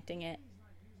of connecting it.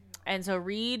 And so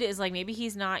Reed is like, maybe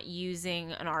he's not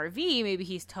using an RV, maybe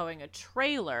he's towing a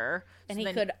trailer. And so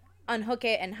he could unhook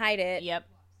it and hide it. Yep.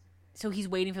 So he's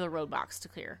waiting for the roadblocks to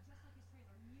clear.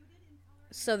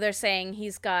 So they're saying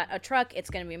he's got a truck.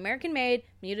 It's going to be American made,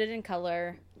 muted in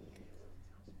color.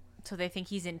 So they think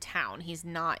he's in town. He's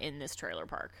not in this trailer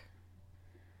park.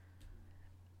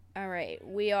 All right.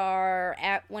 We are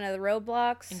at one of the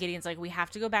roadblocks. And Gideon's like, we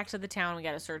have to go back to the town. We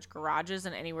got to search garages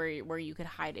and anywhere where you could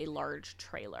hide a large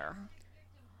trailer.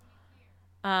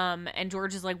 And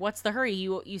George is like, what's the hurry?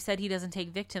 You said he doesn't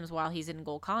take victims while he's in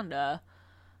Golconda.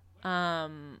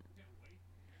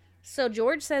 So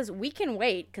George says we can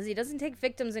wait because he doesn't take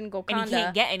victims in Golconda. And he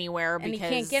can't get anywhere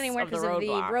because of the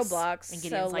roadblocks. And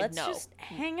Gideon's so like, let's no. just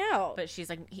hang out. But she's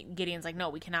like, Gideon's like, no,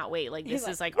 we cannot wait. Like, this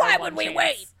He's is like, why our would one we chance.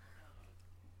 wait?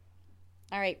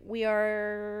 All right, we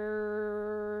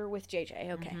are with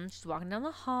JJ. Okay. Mm-hmm. She's walking down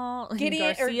the hall.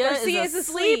 Garcia is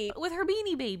asleep with her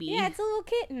beanie baby. Yeah, it's a little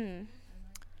kitten.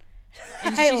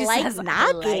 And I she just like says, knocking.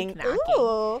 I like knocking.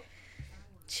 Ooh.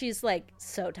 She's like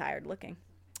so tired looking.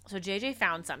 So JJ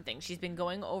found something. She's been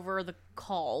going over the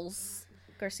calls.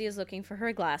 Garcia's looking for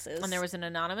her glasses. And there was an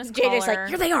anonymous JJ's caller. like,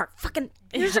 here they are. Fucking,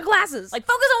 here's your glasses. Like,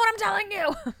 focus on what I'm telling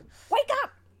you. Wake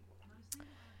up.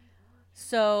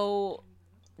 So,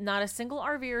 not a single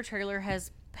RV or trailer has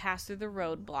passed through the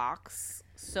roadblocks.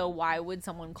 So why would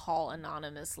someone call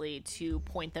anonymously to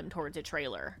point them towards a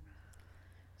trailer?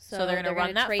 So they're going to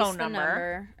run that phone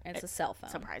number. It's a cell phone.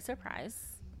 Surprise, surprise.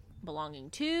 Belonging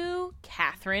to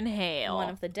Catherine Hale. One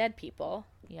of the dead people.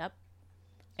 Yep.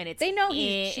 And it's they know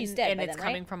she's dead, and by it's then,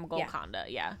 coming right? from Golconda.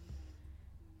 Yeah.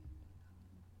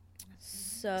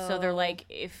 So they're like,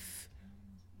 if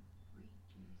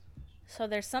so,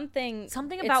 there's something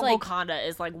about like, Golconda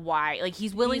is like why, like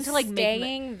he's willing to like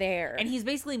staying there, and he's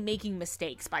basically making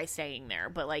mistakes by staying there,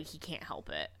 but like he can't help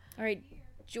it. All right,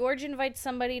 George invites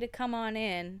somebody to come on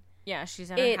in. Yeah, she's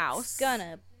at her house. It's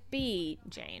gonna be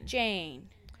Jane.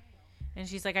 And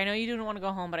she's like, I know you didn't want to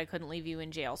go home, but I couldn't leave you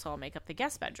in jail, so I'll make up the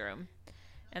guest bedroom.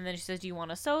 And then she says, do you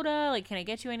want a soda? Like, can I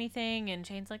get you anything? And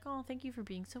Jane's like, oh, thank you for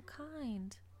being so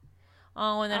kind.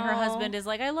 Oh, and then her husband is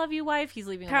like, I love you, wife. He's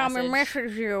leaving a message.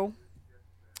 Message you.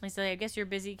 He's like, I guess you're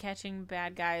busy catching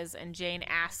bad guys. And Jane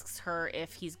asks her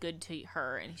if he's good to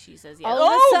her. And she says, yeah. All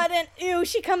of a sudden, ew,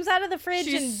 she comes out of the fridge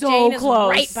and Jane is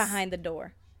right behind the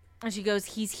door. And she goes,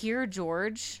 he's here,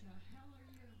 George.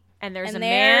 And there's and a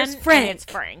man, Frank. and it's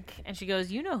Frank. And she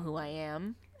goes, you know who I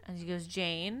am. And she goes,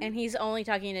 Jane. And he's only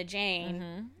talking to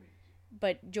Jane.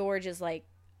 But George is like,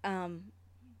 And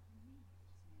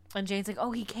Jane's like,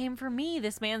 oh, he came for me.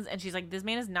 And she's like, this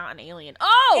man is not an alien.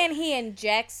 Oh! And he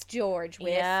injects George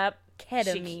with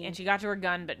ketamine. And she got to her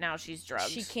gun, but now she's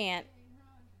drugged. She can't.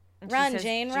 And Run, says,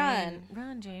 Jane, run.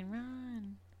 Run, Jane,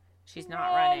 run. She's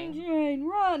not running. Jane,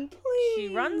 run, please.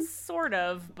 She runs sort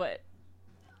of, but...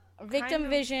 Victim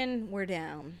vision, we're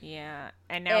down. Yeah.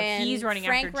 And now he's running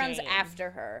Frank after Jane. Frank runs after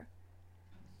her.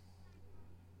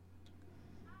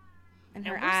 And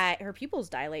her pupils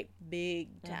dilate big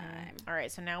time. All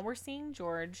right, so now we're seeing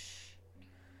George.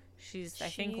 She's I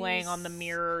think, laying on the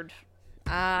mirrored.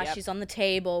 She's on the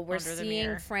table. We're Under the seeing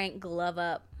mirror. Frank glove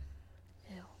up.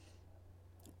 Ew.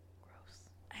 Gross.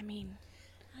 I mean,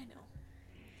 I know.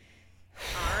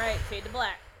 All right, fade to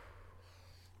black.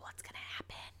 What's gonna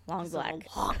happen? Long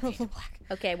black. Long fade to black.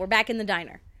 Okay, we're back in the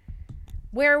diner.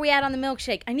 Where are we at on the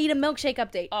milkshake? I need a milkshake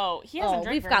update. Oh, he hasn't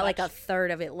drank we've very got much. like a third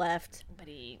of it left. But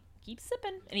he keeps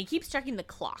sipping, and he keeps checking the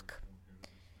clock.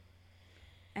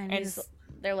 And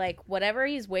they're like, whatever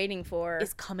he's waiting for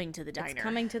is coming to the diner. It's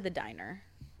coming to the diner.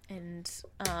 And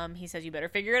he says, you better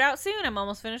figure it out soon. I'm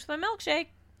almost finished with my milkshake.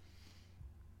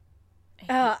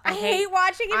 I hate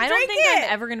watching him I drink don't think it.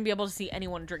 I'm ever going to be able to see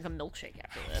anyone drink a milkshake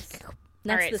after this. That's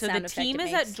all right, the so sound the effect team it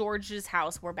is makes. at George's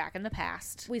house. We're back in the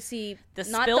past. We see the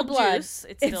not spilled the blood. juice.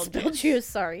 It's spilled juice.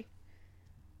 Sorry.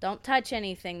 Don't touch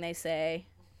anything, they say.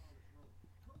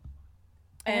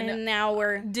 And now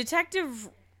we're...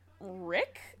 Detective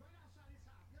Rick?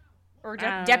 Or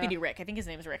Deputy Rick. I think his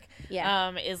name is Rick.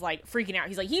 Yeah. Is like freaking out.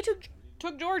 He's like, he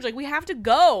took George. Like, we have to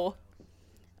go.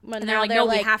 But and they're like, no,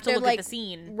 we have to look at the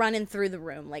scene. Running through the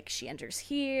room. Like, she enters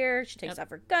here. She takes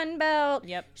off her gun belt.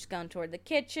 Yep. She's going toward the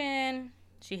kitchen.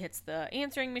 She hits the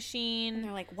answering machine. And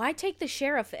they're like, why take the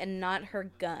sheriff and not her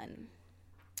gun?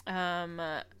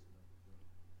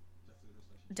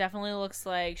 Definitely looks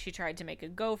like she tried to make a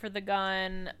go for the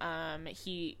gun.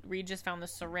 Reed just found the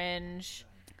syringe.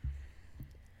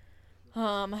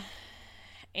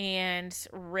 And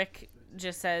Rick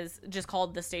just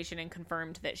called the station and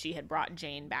confirmed that she had brought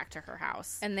Jane back to her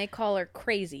house. And they call her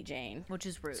Crazy Jane. Which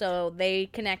is rude. So they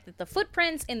connect that the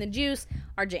footprints in the juice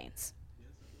are Jane's.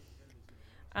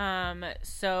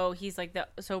 So he's like,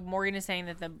 so Morgan is saying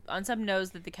that the unsub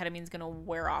knows that the ketamine's gonna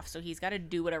wear off, so he's got to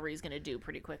do whatever he's gonna do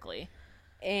pretty quickly.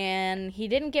 And he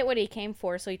didn't get what he came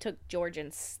for, so he took George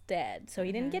instead. So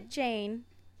he didn't get Jane,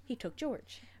 he took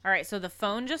George. All right, so the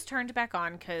phone just turned back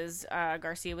on because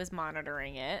Garcia was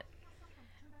monitoring it.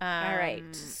 All right,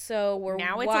 so we're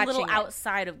now it's a little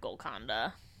outside of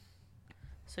Golconda.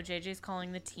 So JJ's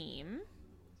calling the team.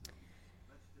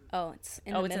 Oh, it's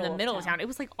in the middle of town. It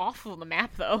was like off of the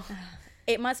map though.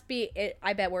 It must be.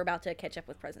 I bet we're about to catch up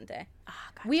with present day.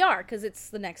 Gotcha. We are, because it's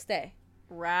the next day.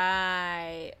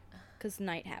 Right. Because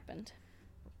night happened.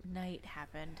 Night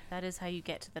happened. That is how you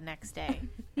get to the next day.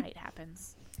 Night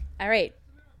happens. All right.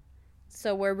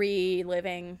 So we're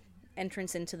reliving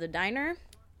entrance into the diner.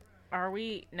 Are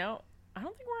we? No, I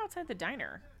don't think we're outside the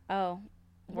diner. Oh.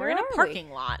 We're in a parking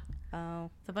lot.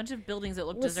 Oh. It's a bunch of buildings that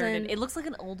look deserted. It looks like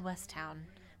an old West town.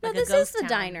 No, like this is the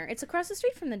diner. It's across the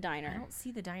street from the diner. I don't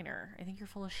see the diner. I think you're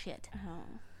full of shit. Oh.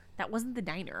 That wasn't the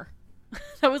diner.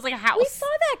 That was like a house. We saw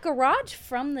that garage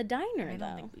from the diner, I though.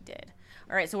 don't think we did.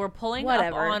 All right, so we're pulling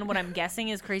up on what I'm guessing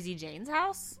is Crazy Jane's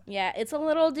house. Yeah, it's a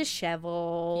little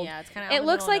disheveled. Yeah, it's kind of. It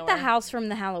looks like the house from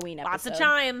the Halloween episode. Lots of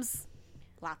chimes.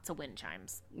 Lots of wind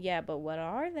chimes. Yeah, but what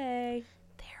are they?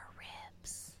 They're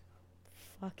ribs.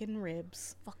 Fucking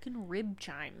ribs. Fucking rib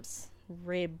chimes.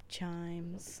 Rib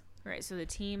chimes. All right, so the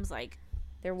team's like.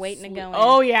 They're waiting to go in.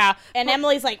 Oh, yeah. And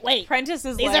Emily's like, wait. Prentice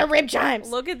is these are rib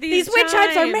chimes. Look at these rib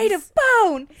chimes are made of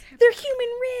bone. They're human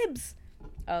ribs.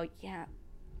 Oh, yeah.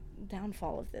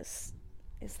 Downfall of this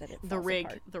is that it falls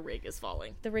apart. The rig is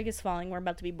falling. The rig is falling. We're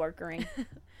about to be burgering.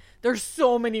 There's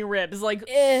so many ribs. Like,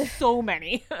 so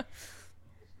many.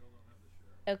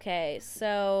 Okay,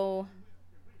 so...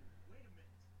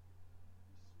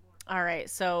 All right,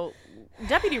 so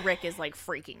Deputy Rick is like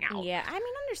freaking out. Yeah, I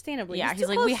mean, understandably. Yeah, he's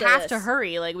like, we have to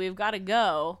hurry. Like, we've got to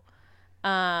go.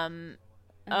 All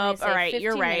right,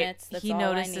 you're right. He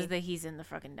notices that he's in the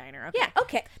fucking diner. Okay. Yeah,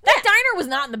 okay. That diner was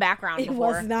not in the background before.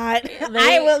 It was not.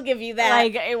 I will give you that.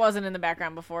 Like, it wasn't in the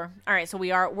background before. All right, so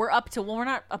we're up to, well, we're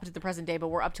not up to the present day, but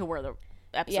we're up to where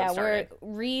episode started.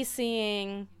 We're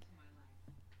re-seeing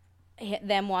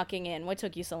them walking in. What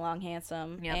took you so long,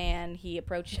 handsome? Yep. And he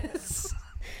approaches.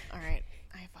 All right.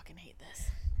 I fucking hate this.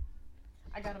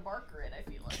 I got a barker in, I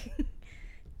feel like.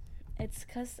 It's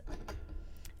because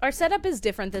our setup is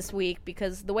different this week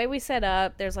because the way we set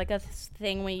up, there's like a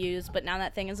thing we use, but now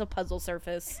that thing is a puzzle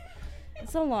surface.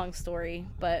 It's a long story,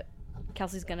 but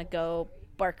Kelsey's going to go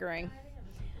barkering.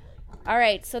 All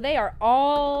right, so they are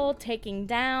all taking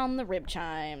down the rib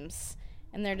chimes,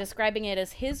 and they're describing it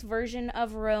as his version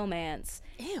of romance.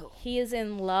 Ew. He is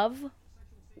in love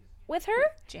with her,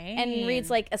 Jane. and reads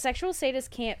like, a sexual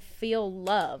sadist can't feel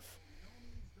love.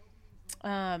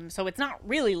 So it's not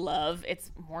really love. It's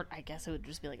more, I guess it would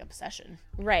just be like obsession.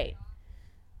 Right.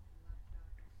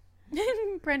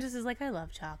 Prentice is like, I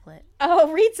love chocolate.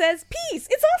 Oh, Reed says, peace.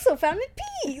 It's also found in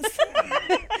peace.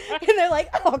 And they're like,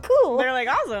 oh, cool. They're like,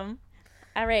 awesome.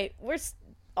 All right, we're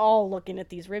all looking at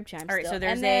these rib chimes. All right, still. so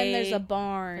there's there's a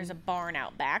barn. There's a barn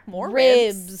out back. More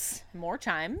ribs. More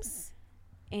chimes.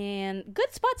 And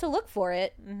good spot to look for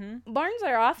it. Mm-hmm. Barns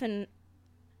are often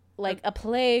like a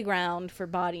playground for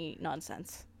body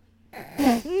nonsense.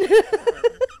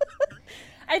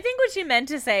 I think what she meant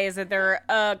to say is that they're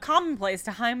a common place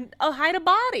to hide a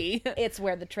body. It's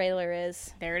where the trailer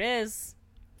is. There it is.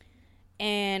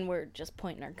 And we're just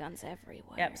pointing our guns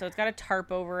everywhere. Yep, so it's got a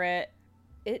tarp over it.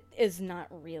 It is not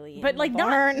really But in like the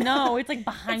barn. no, it's like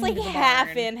behind it's like the half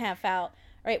barn. in, half out.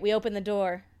 All right, we open the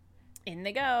door. In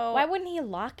they go. Why wouldn't he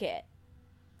lock it?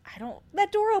 I don't...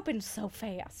 That door opened so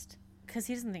fast. Because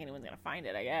he doesn't think anyone's going to find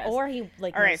it, I guess. Or he,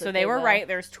 like... All right, so they were right.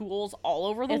 There's tools all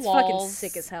over the walls. It's fucking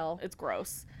sick as hell. It's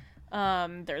gross.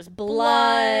 There's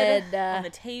blood on the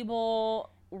table.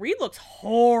 Reed looks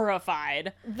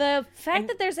horrified. The fact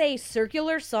that there's a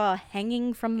circular saw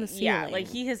hanging from the ceiling. Yeah, like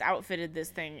he has outfitted this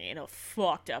thing in a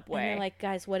fucked up way. And they're like,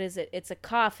 guys, what is it? It's a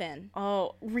coffin.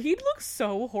 Oh, Reed looks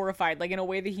so horrified, like in a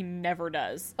way that he never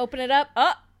does. Open it up.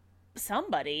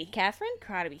 Somebody. Catherine?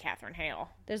 Gotta be Catherine Hale.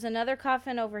 There's another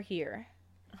coffin over here.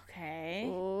 Okay.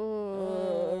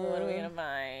 Ooh. What are we gonna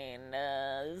find?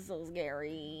 This is so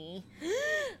scary.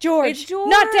 George! It's George!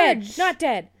 Not dead! Not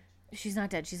dead! She's not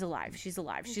dead. She's alive. She's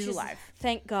alive. She's alive.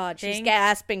 Thank God. She's Thank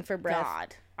gasping for breath.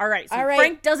 God. All right. So All right.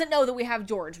 Frank doesn't know that we have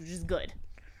George, which is good.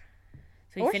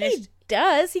 So Or he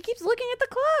does. He keeps looking at the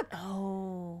clock.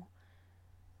 Oh.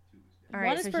 All One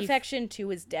right. is So perfection,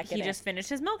 two is decadent. he just finished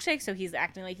his milkshake, so he's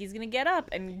acting like he's gonna get up,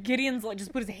 and Gideon's like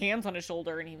just put his hands on his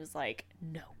shoulder, and he was like,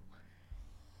 "No."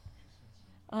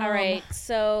 All right,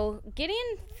 so Gideon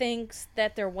thinks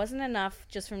that there wasn't enough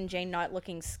just from Jane not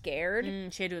looking scared.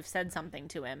 She had to have said something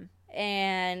to him.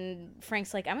 And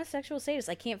Frank's like, I'm a sexual sadist.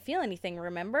 I can't feel anything,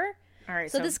 remember? All right,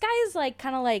 So this guy is like,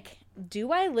 kind of like,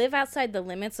 do I live outside the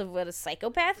limits of what a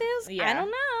psychopath is? Yeah. I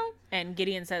don't know. And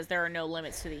Gideon says there are no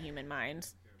limits to the human mind.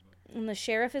 And the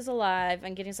sheriff is alive,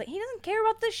 and Gideon's like, he doesn't care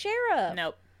about the sheriff.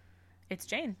 Nope. It's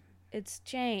Jane. It's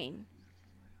Jane.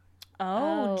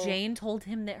 Oh, Jane told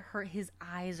him that his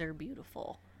eyes are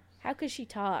beautiful. How could she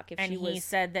talk if And she was... he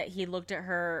said that he looked at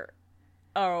her,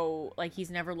 like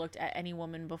he's never looked at any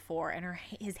woman before, and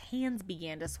his hands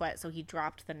began to sweat, so he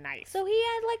dropped the knife. So he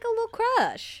had like a little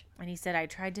crush. And he said, I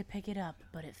tried to pick it up,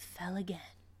 but it fell again.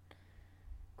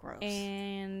 Gross.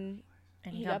 And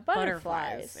he got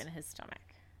butterflies in his stomach.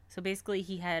 So basically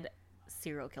he had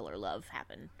serial killer love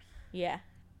happen. Yeah.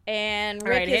 And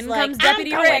Rick All right, is in like, comes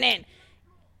Deputy I'm going Rick.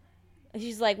 in.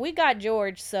 She's like, we got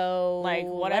George, so Like,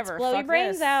 whatever. let's blow your fuck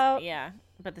brains this. out. Yeah.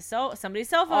 But somebody's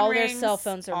cell phone All rings. their cell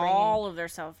phones are ringing. All of their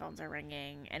cell phones are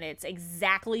ringing. And it's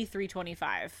exactly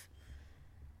 3:25.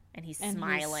 And he's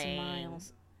smiling. He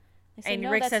smiles. They say, And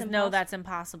no, Rick that's says, no, impossible. that's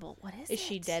impossible. What is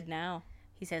she dead now?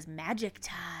 He says, magic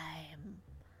time.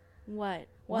 What?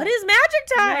 What is magic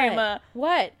time?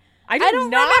 What? I don't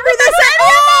not remember this this at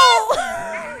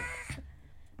all.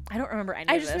 I don't remember any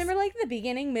I of just this. remember like the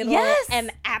beginning, middle, Yes! and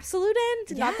absolute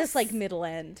end, not this Yes! like middle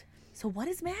end. So what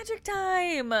is magic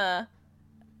time?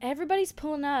 Everybody's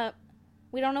pulling up.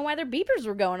 We don't know why their beepers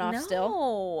were going off still.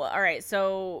 All right,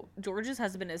 so George's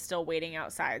husband is still waiting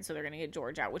outside, so they're gonna get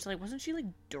George out. Which, like, wasn't she like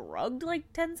drugged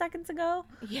like 10 seconds ago?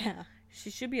 Yeah, She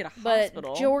should be at a but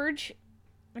hospital. George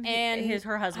and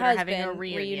her husband are having a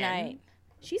reunion. reunite.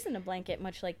 She's in a blanket,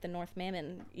 much like the North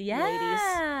Mammon ladies.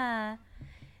 Yeah.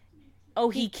 Oh,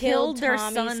 he killed their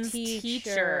Tommy's son's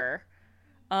teacher.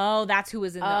 Oh, that's who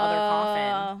was in the other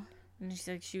coffin. And she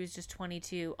said she was just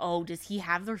 22. Oh, does he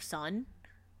have their son?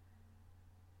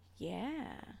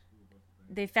 Yeah.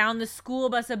 They found the school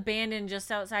bus abandoned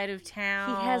just outside of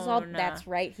town. He has all. That's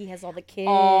right. He has all the kids.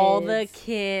 All the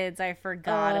kids. I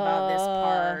forgot about this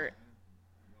part.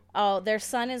 Oh, their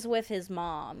son is with his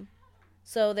mom.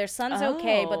 So their son's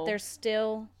okay, but they're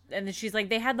still... And then she's like,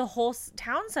 they had the whole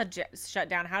town shut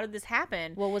down. How did this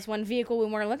happen? What was one vehicle we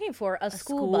weren't looking for? A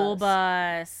school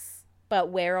bus. But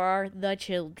where are the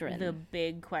children? The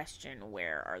big question,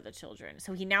 where are the children?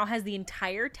 So he now has the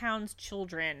entire town's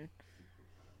children,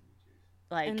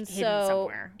 like, hidden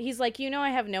somewhere. He's like, I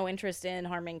have no interest in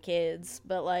harming kids,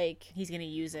 but, like... He's going to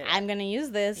use it. I'm going to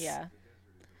use this. Yeah. And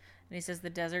he says the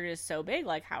desert is so big,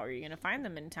 like, how are you going to find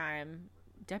them in time?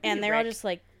 And they're all just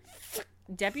like...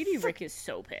 Deputy Rick is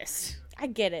so pissed. I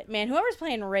get it. Man, whoever's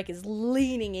playing Rick is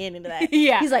leaning into that.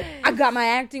 Yeah. He's like, I've got my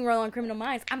acting role on Criminal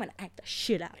Minds. I'm going to act the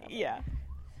shit out of it. Yeah.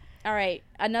 All right.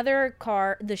 Another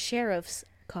car, the sheriff's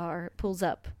car, pulls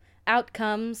up. Out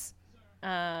comes... They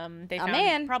found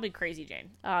man. Probably Crazy Jane.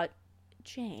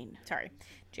 Jane. Sorry.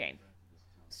 Jane.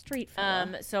 Street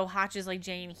fella. So Hotch is like,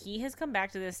 Jane, he has come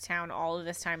back to this town all of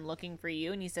this time looking for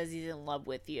you, and he says he's in love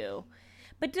with you.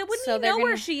 But wouldn't he know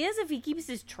where she is if he keeps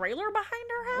his trailer behind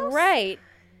her house? Right.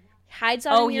 Hides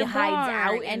out in your hides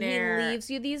barn, out and there. he leaves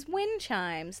you these wind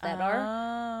chimes that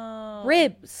are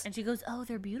ribs. And she goes, oh,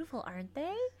 they're beautiful, aren't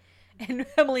they? And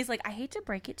Emily's like, I hate to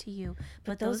break it to you,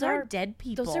 but those are dead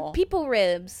people. Those are people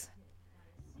ribs.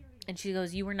 And she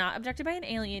goes, you were not abducted by an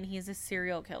alien. He is a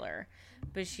serial killer.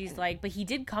 But she's like, but he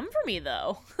did come for me,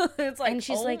 though. It's like, and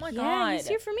she's oh like, my yeah, God. he's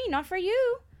here for me, not for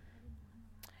you.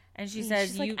 And she says,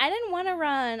 she's like, I didn't want to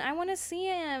run. I want to see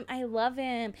him. I love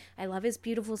him. I love his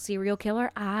beautiful serial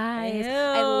killer eyes. Ew.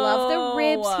 I love the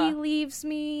ribs he leaves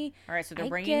me. All right, so they're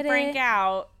bringing Frank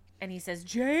out. And he says,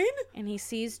 Jane? And he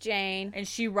sees Jane. And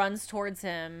she runs towards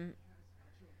him.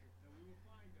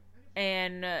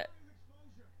 And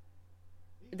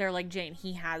they're like, Jane,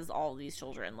 he has all these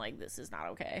children. Like, this is not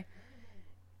okay.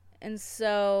 And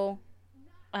so...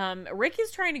 Rick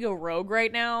is trying to go rogue right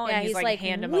now. Yeah, and he's like,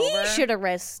 hand him we over. should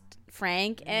arrest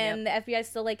Frank. And the FBI's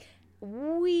still like,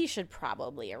 we should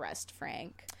probably arrest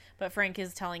Frank. But Frank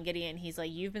is telling Gideon, he's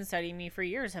like, you've been studying me for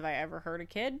years. Have I ever hurt a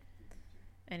kid?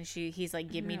 And he's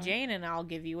like, give me Jane and I'll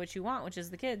give you what you want, which is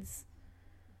the kids.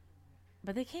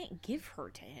 But they can't give her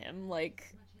to him.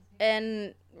 Like,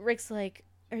 and Rick's like,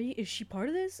 is she part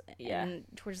of this? Yeah. And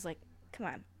George's like, come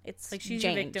on. It's like, she's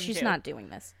Jane. a victim She's too. not doing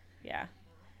this. Yeah.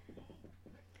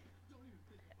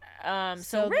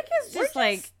 So Rick is just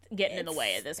like getting in the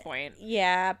way at this point.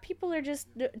 Yeah, people are just,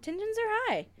 tensions are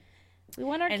high. We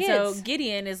want our kids. And so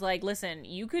Gideon is like, listen,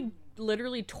 you could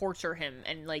literally torture him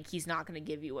and like he's not going to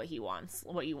give you what you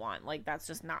want. Like that's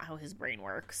just not how his brain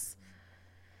works.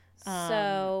 He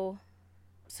wants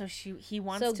to be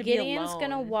alone. So Gideon's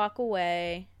going to walk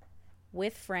away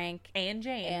with Frank and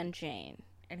Jane.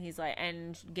 And he's like,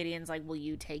 and Gideon's like, will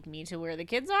you take me to where the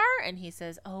kids are? And he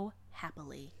says, oh,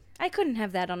 happily. I couldn't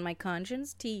have that on my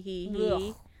conscience.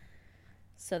 Tee-hee-hee.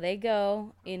 So they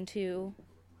go into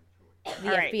the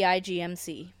FBI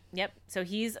GMC. Yep.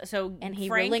 And he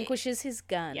relinquishes his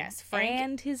gun. Yes,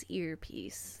 and his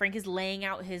earpiece. Frank is laying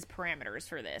out his parameters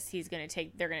for this. They're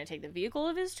gonna take the vehicle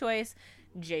of his choice.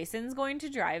 Jason's going to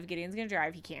drive. Gideon's gonna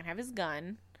drive. He can't have his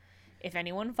gun. If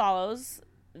anyone follows,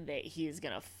 he's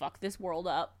gonna fuck this world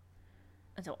up.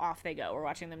 And so off they go. We're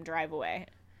watching them drive away.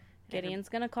 Gideon's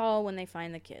gonna call when they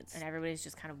find the kids. And everybody's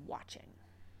just kind of watching.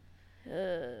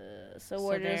 The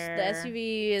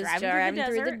SUV is driving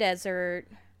through the desert.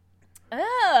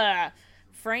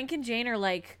 Frank and Jane are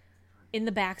like in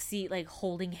the back seat, like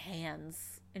holding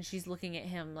hands. And she's looking at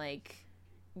him like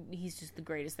he's just the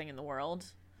greatest thing in the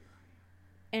world.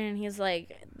 And he's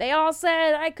like, they all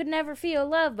said I could never feel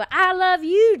love, but I love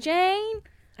you, Jane.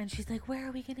 And she's like, where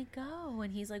are we going to go?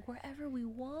 And he's like, wherever we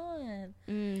want.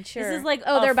 Sure. This is like,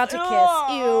 they're about to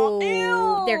kiss. Ew.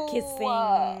 They're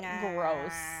kissing.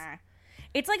 Gross.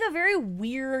 It's like a very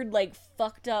weird, like,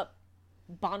 fucked up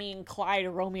Bonnie and Clyde,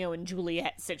 Romeo and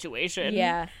Juliet situation.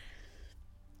 Yeah.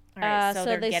 All right, so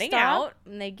they're getting out.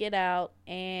 And they get out,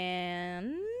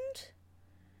 and...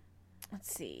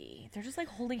 Let's see. They're just, like,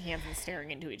 holding hands and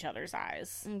staring into each other's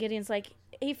eyes. And Gideon's like,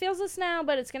 he feels this now,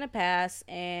 but it's going to pass,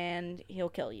 and he'll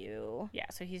kill you. Yeah,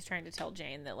 so he's trying to tell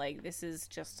Jane that, like, this is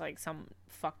just, like, some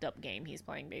fucked up game he's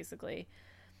playing, basically.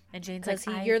 And Jane's like,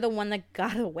 you're the one that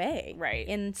got away. Right.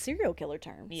 In serial killer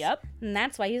terms. Yep. And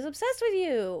that's why he's obsessed with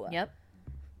you. Yep.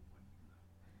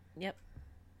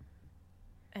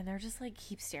 And they're just, like,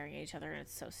 keep staring at each other, and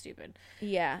it's so stupid.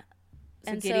 Yeah.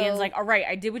 So Gideon's like, all right,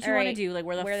 I did what you want to do. Like,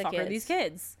 where the fuck are these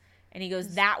kids? And he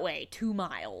goes, that way, 2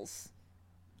 miles.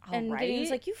 And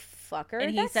Gideon's like, you fucker.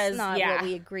 And he says, not what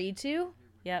we agreed to.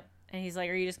 Yep. And he's like,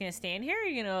 are you just going to stand here? Are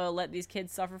you going to let these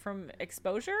kids suffer from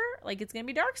exposure? Like, it's going to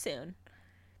be dark soon.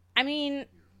 I mean,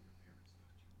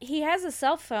 he has a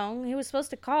cell phone. He was supposed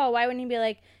to call. Why wouldn't he be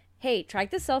like, hey,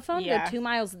 track the cell phone, Yeah. go 2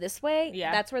 miles this way.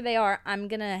 Yeah. That's where they are. I'm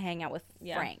going to hang out with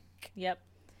Frank. Yep.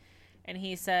 And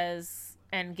he says,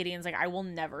 and Gideon's like, I will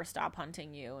never stop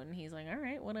hunting you. And he's like, all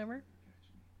right, whatever.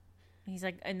 He's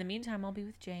like, in the meantime, I'll be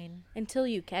with Jane. Until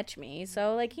you catch me.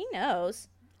 So, like, he knows.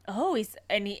 Oh,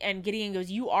 and Gideon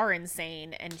goes, you are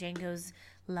insane. And Jane goes,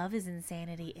 love is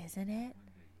insanity, isn't it?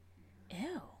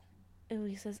 Ew. Oh,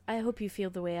 he says, I hope you feel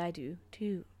the way I do,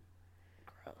 too.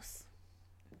 Gross.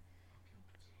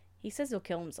 He says he'll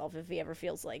kill himself if he ever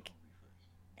feels like...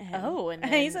 Oh, and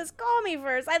then... he says, call me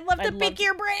first. I'd love to pick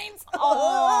your brains.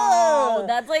 Oh,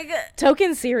 that's like a...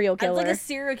 Token serial killer. That's like a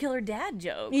serial killer dad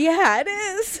joke. Yeah, it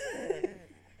is.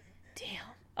 Damn.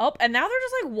 Oh, and now they're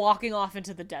just like walking off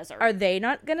into the desert. Are they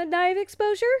not going to die of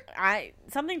exposure?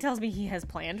 Something tells me he has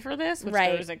planned for this, which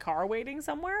Right. there's a car waiting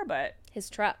somewhere, but... His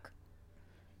truck.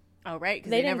 Oh, right, because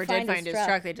They they didn't never did find his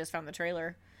truck. They just found the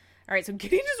trailer. All right, so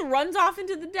Gideon just runs off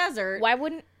into the desert. Why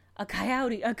wouldn't... A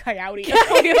coyote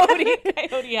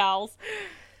howls.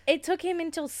 It took him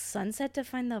until sunset to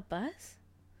find the bus?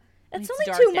 That's It's only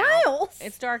dark 2 now. miles.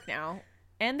 It's dark now.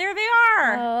 And there they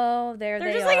are. Oh, there They're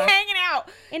they just are. like hanging out.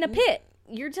 In a pit.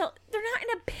 They're not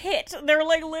in a pit. They're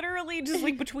like literally just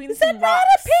like between Is some that not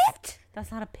rocks. a pit?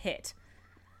 That's not a pit.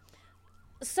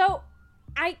 So,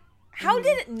 How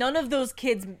did none of those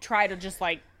kids try to just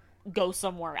like go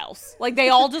somewhere else? Like they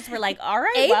all just were like, all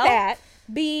right, A, well. that.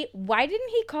 B, why didn't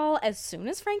he call as soon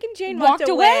as Frank and Jane Walked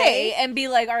away and be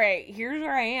like, all right, here's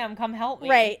where I am. Come help me.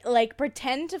 Right, like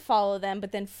pretend to follow them,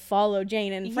 but then follow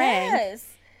Jane and Frank. Yes.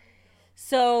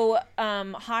 So,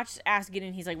 Hotch asked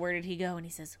Gideon, he's like, where did he go? And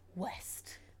he says,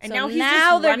 west. And So now he's now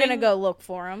just they're running, gonna go look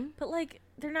for him. But like,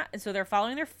 they're not, so they're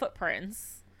following their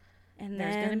footprints. And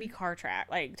There's then gonna be tire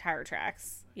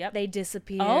tracks. Yep. they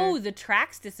disappear. Oh, the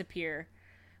tracks disappear.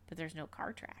 But there's no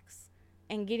car tracks.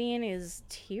 And Gideon is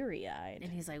teary-eyed.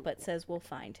 And he's like, but says we'll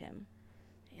find him.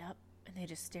 yep. And they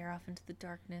just stare off into the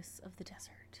darkness of the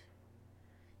desert.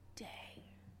 Dang.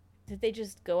 Did they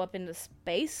just go up into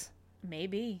space?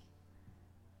 Maybe.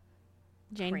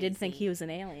 Jane did think he was an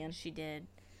alien. She did.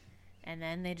 And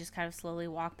then they just kind of slowly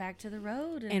walk back to the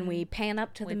road. And we pan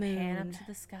up to the moon. We pan up to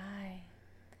the sky.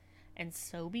 And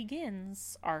so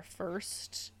begins our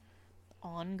first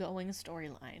ongoing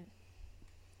storyline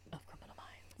of Criminal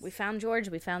Minds. We found George,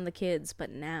 we found the kids,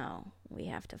 but now we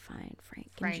have to find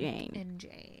Frank and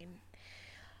Jane.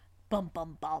 Bum,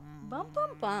 bum, bum. Bum,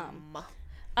 bum, bum.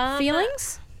 Um,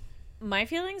 Feelings? My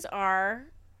feelings are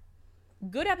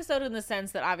good episode in the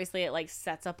sense that obviously it like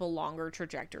sets up a longer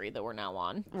trajectory that we're now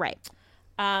on. Right.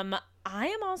 I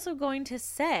am also going to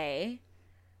say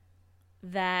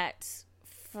that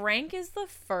Frank is the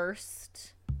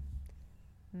first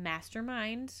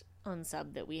mastermind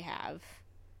unsub that we have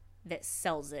that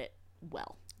sells it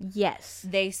well. Yes.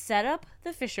 They set up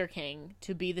the Fisher King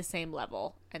to be the same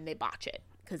level and they botch it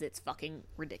because it's fucking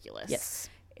ridiculous. Yes.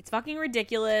 It's fucking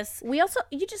ridiculous. We also,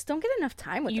 you just don't get enough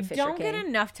time with the Fisher King. You don't get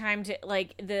enough time to,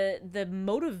 like, the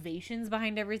motivations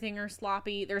behind everything are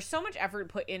sloppy. There's so much effort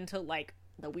put into, like,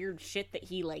 the weird shit that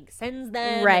he, like, sends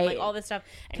them. Right. And, like, all this stuff.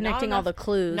 And Connecting all the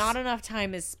clues. Not enough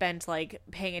time is spent, like,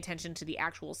 paying attention to the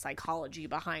actual psychology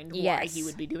behind why he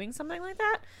would be doing something like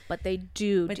that. But they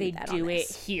do But do they that do on it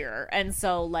this. here. And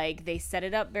so, like, they set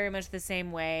it up very much the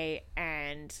same way,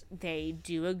 and they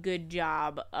do a good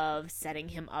job of setting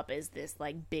him up as this,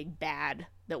 like, big bad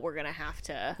that we're gonna have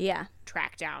to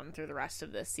track down through the rest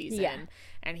of this season. Yeah.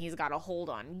 And he's got a hold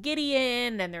on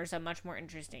Gideon, then there's a much more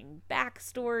interesting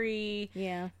backstory.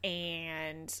 Yeah.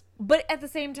 But at the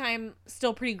same time,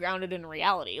 still pretty grounded in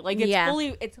reality. Like,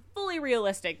 it's fully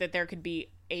realistic that there could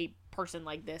be a person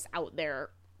like this out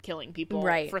there killing people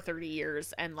for 30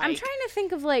 years. And, like, I'm trying to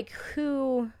think of, like,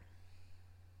 who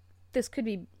this could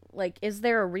be. Like, is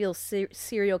there a real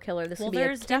serial killer this could be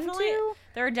akin to?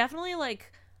 There are definitely,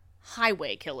 like,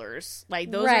 highway killers.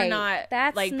 Like, those are not,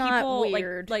 that's like, not people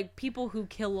weird. like people who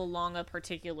kill along a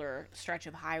particular stretch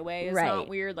of highway is not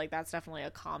weird. Like, that's definitely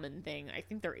a common thing. I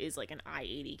think there is, like, an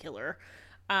I-80 killer.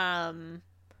 But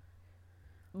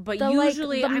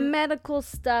usually the medical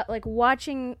stuff, like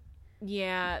watching.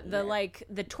 Yeah, the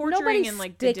torturing Nobody and,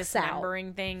 like, the sticks out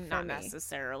dismembering thing, not me.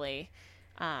 necessarily.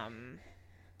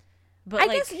 But I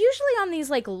guess usually on these,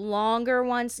 like, longer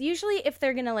ones, usually if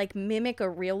they're gonna, like, mimic a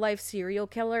real life serial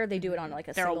killer, they do it on, like,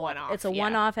 a one-off. It's a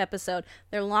one-off episode.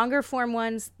 They're longer form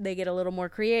ones. They get a little more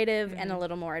creative and a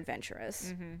little more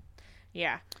adventurous. Mm-hmm.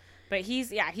 Yeah, but he's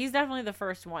definitely the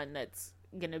first one that's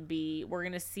gonna be. We're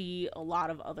gonna see a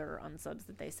lot of other unsubs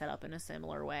that they set up in a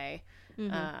similar way.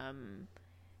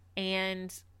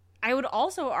 And I would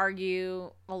also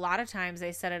argue a lot of times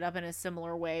they set it up in a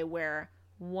similar way where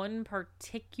one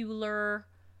particular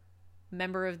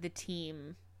member of the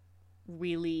team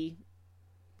really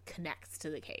connects to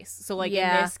the case. So like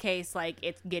in this case, like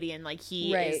it's Gideon, like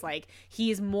he is like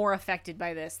he's more affected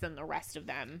by this than the rest of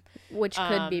them, which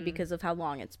could be because of how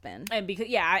long it's been, and because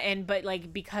but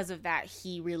like because of that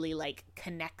he really like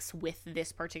connects with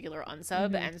this particular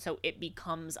unsub, and so it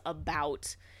becomes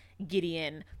about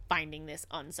Gideon finding this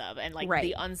unsub, and like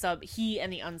the unsub, he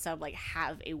and the unsub like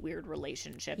have a weird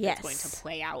relationship that's going to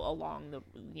play out along the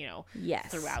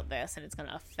throughout this, and it's going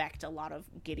to affect a lot of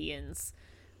Gideon's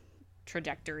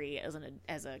trajectory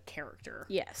as a character.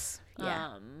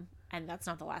 And that's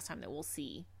not the last time that we'll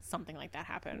see something like that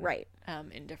happen,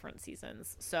 in different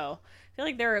seasons. So I feel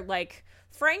like they're like,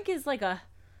 Frank is like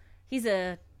he's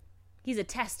a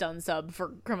test unsub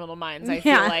for Criminal Minds. I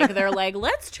feel like they're like,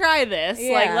 let's try this,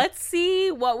 like let's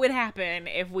see what would happen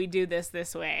if we do this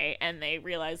way, and they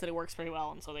realize that it works pretty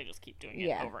well, and so they just keep doing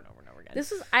it over and over and over again.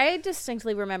 I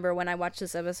distinctly remember when I watched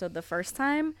this episode the first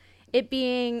time, it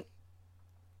being,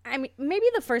 I mean, maybe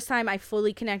the first time I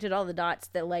fully connected all the dots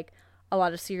that, like, a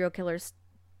lot of serial killers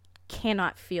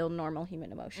cannot feel normal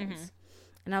human emotions.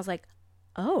 And I was like,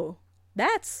 oh,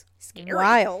 that's scary.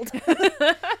 Wild.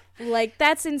 Like,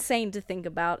 that's insane to think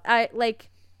about. It's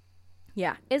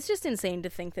just insane to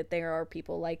think that there are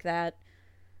people like that.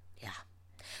 Yeah.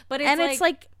 But it's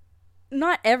like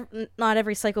not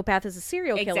every psychopath is a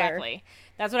serial killer. Exactly.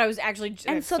 That's what I was actually.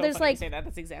 And so there's like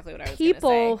that's exactly what I was.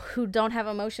 People who don't have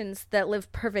emotions that live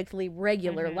perfectly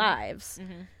regular lives.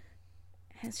 And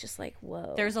it's just like,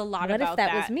 whoa. There's a lot about that. What if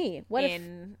that was me? What if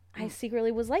I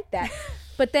secretly was like that?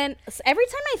 But then every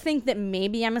time I think that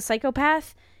maybe I'm a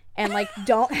psychopath and like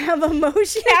don't have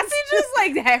emotions, Cassie just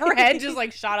like her head just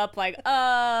like shot up like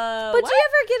But do you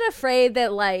ever get afraid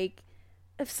that like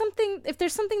if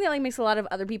there's something that like makes a lot of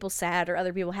other people sad or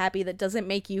other people happy that doesn't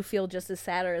make you feel just as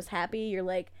sad or as happy, you're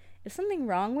like, is something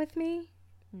wrong with me?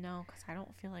 No, because I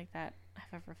don't feel like that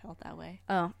I've ever felt that way.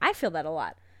 Oh, I feel that a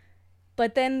lot.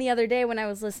 But then the other day when I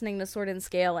was listening to Sword and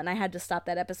Scale and I had to stop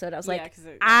that episode, I was like,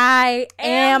 I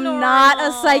am not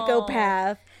a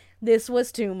psychopath. This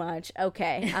was too much.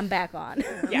 Okay, I'm back on.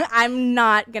 I'm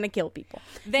not going to kill people.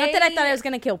 Not that I thought I was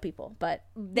going to kill people, but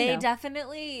they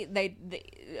definitely,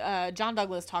 John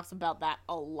Douglas talks about that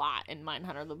a lot in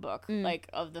Mindhunter, the book, like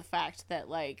of the fact that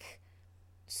like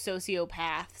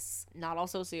sociopaths, not all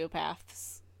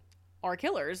sociopaths are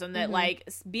killers, and that like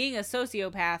being a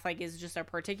sociopath like is just a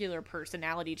particular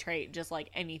personality trait just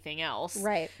like anything else,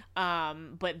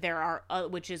 but there are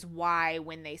which is why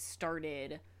when they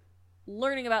started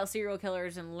learning about serial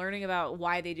killers and learning about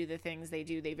why they do the things they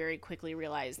do, they very quickly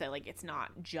realized that like it's not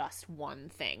just one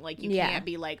thing. Like you can't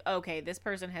be like, okay, this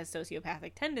person has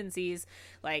sociopathic tendencies,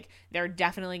 like they're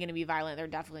definitely going to be violent, they're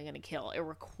definitely going to kill. It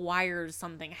requires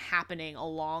something happening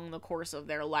along the course of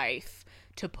their life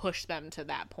to push them to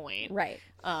that point.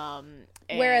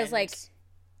 Whereas like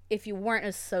if you weren't a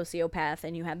sociopath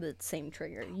and you had the same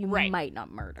trigger, you might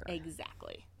not murder.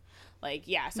 Exactly. Like,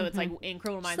 so it's like in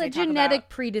Criminal Minds, they talk genetic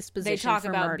predisposition. They talk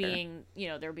about murder. being,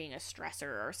 there being a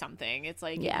stressor or something. It's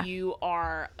like you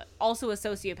are also a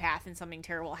sociopath and something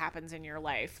terrible happens in your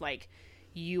life. Like,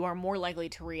 you are more likely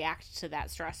to react to that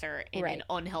stressor in an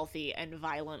unhealthy and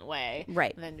violent way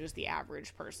than just the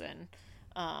average person.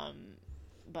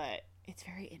 But it's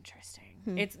very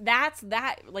interesting. That's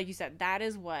like you said, that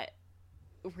is what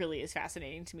really is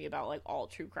fascinating to me about like all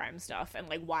true crime stuff and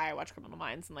like why I watch Criminal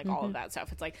Minds and like all of that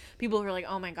stuff. It's like people who are like,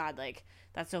 oh my god, like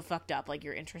that's so fucked up, like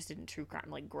you're interested in true crime,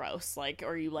 like gross, like,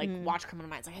 or you like watch Criminal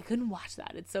Minds, like I couldn't watch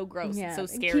that, it's so gross, it's so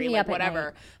scary, like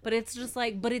whatever. But it's just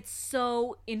like, but it's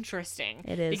so interesting.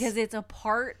 It is, because it's a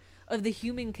part of the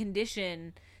human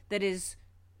condition that is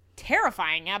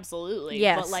terrifying, absolutely,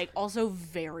 but like also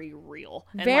very real,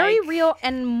 and very like, real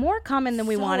and more common than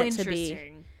we want it to be.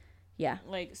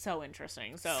 Like so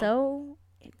interesting. So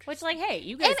which like, hey,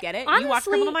 you guys get it. Honestly, you watch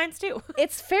Criminal Minds too.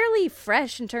 It's fairly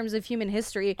fresh in terms of human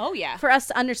history. Oh yeah. For us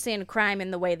to understand crime in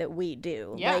the way that we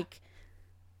do. Yeah. Like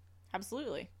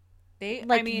absolutely.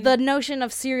 I mean, the notion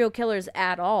of serial killers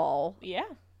at all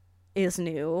is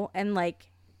new, and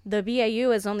like the BAU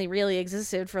has only really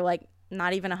existed for like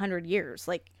not even 100 years.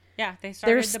 Like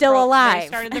they're still alive. They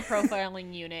started the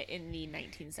profiling unit in the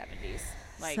 1970s.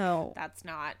 Like, so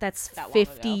that's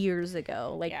 50 years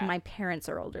ago. Like my parents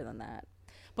are older than that.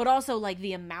 But also like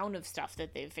the amount of stuff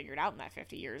that they've figured out in that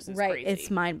 50 years is crazy. It's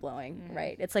mind blowing.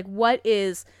 Right. It's like, what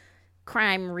is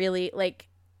crime really like?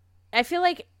 I feel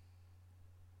like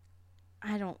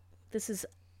this is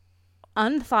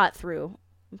unthought through,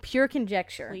 pure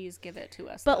conjecture. Please give it to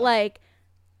us. But like,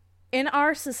 in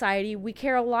our society, we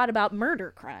care a lot about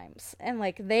murder crimes, and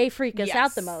like they freak us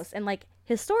out the most. And like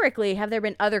historically, have there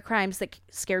been other crimes that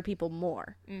scare people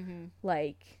more? Mm-hmm.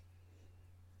 Like,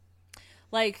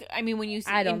 I mean, when you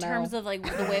see in terms of like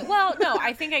the way, well, no,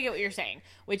 I think I get what you're saying,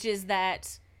 which is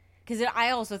that because I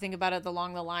also think about it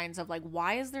along the lines of like,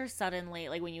 why is there suddenly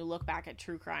like when you look back at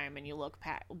true crime and you look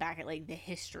back at like the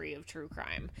history of true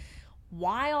crime.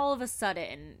 Why all of a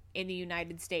sudden in the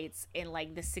United States in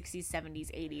like the 60s, 70s,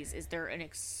 80s is there an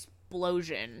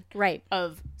explosion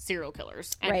of serial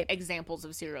killers and examples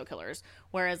of serial killers?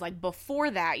 Whereas like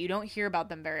before that, you don't hear about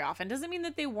them very often. Doesn't mean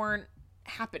that they weren't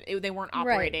they weren't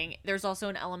operating. Right. There's also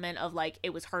an element of like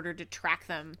it was harder to track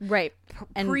them. Right.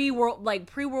 Pre-World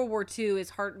War II is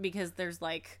hard because there's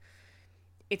like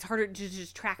it's harder to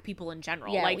just track people in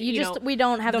general. Yeah, like we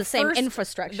don't have the same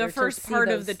infrastructure. The first part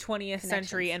of the 20th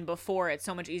century and before, it's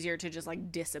so much easier to just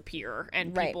like disappear.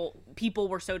 And people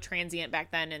were so transient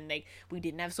back then, and we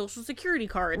didn't have social security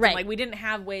cards. Right. And, like we didn't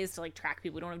have ways to like track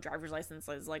people. We don't have driver's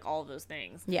licenses, like all of those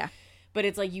things. Yeah. But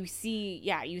it's like you see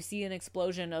an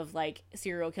explosion of like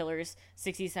serial killers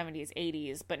 60s, 70s,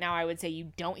 80s. But now I would say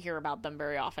you don't hear about them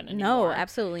very often anymore. No,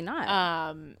 absolutely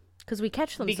not. Because we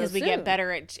catch them because so we soon. get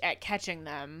better at catching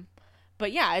them.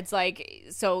 But yeah, it's like,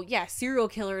 so yeah, serial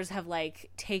killers have like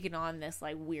taken on this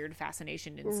like weird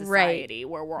fascination in society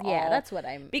where we're all, that's what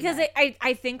I'm, because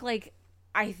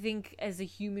I think as a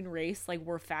human race, like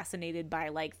we're fascinated by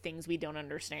like things we don't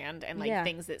understand and like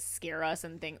things that scare us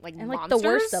and things like monsters. Like the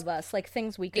worst of us, like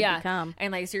things we could become.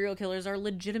 And like serial killers are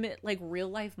legitimate, like real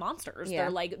life monsters. Yeah.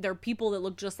 They're people that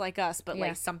look just like us, but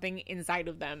like something inside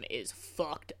of them is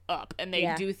fucked up and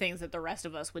they do things that the rest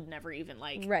of us would never even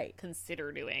like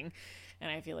consider doing. And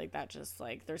I feel like that just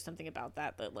like there's something about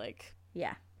that like we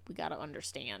gotta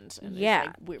understand. And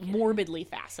it's, like, morbidly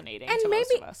fascinating and to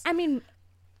most of us. I mean,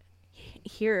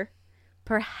 here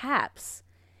perhaps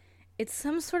it's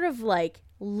some sort of like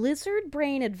lizard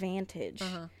brain advantage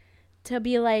to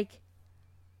be like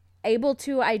able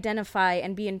to identify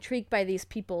and be intrigued by these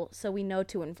people, so we know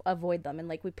to avoid them and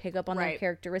like we pick up on their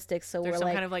characteristics, so there's we're some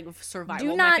like kind of like survival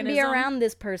do not mechanism. Be around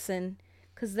this person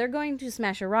because they're going to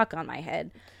smash a rock on my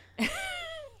head.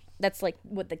 That's like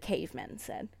what the cavemen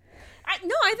said. I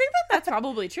think that's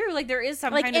probably true. Like there is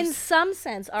some like kind of, in some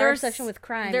sense our obsession with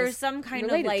crime. There's some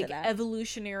kind of like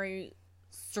evolutionary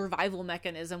survival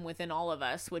mechanism within all of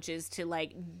us, which is to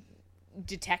like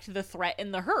detect the threat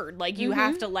in the herd. Like you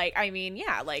have to like. I mean,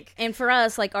 like. And for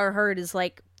us, like our herd is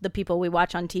like the people we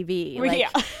watch on TV. Like,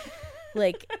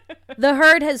 like the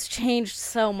herd has changed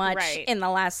so much in the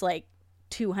last like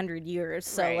 200 years.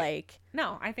 So like.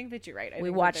 No, I think that you're right. We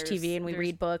watch TV and we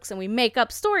read books and we make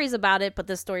up stories about it, but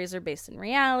the stories are based in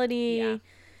reality. Yeah,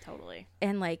 totally.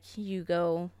 And like you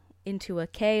go into a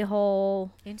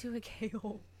K-hole.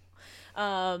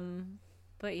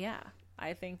 But yeah,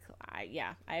 I think I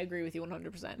agree with you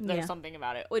 100%. There's something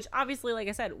about it, which obviously, like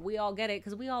I said, we all get it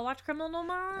because we all watch Criminal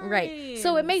Minds. Right.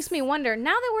 So it makes me wonder,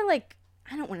 now that we're like,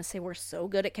 I don't want to say we're so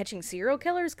good at catching serial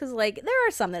killers because like there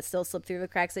are some that still slip through the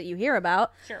cracks that you hear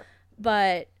about. Sure.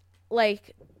 But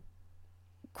like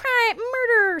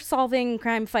murder solving,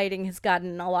 crime fighting has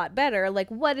gotten a lot better. Like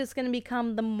what is going to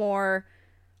become the more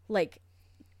like,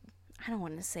 I don't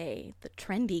want to say the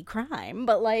trendy crime,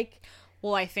 but like,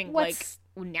 well, I think like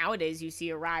nowadays you see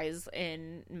a rise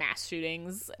in mass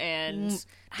shootings and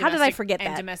how did I forget that?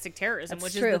 And domestic terrorism,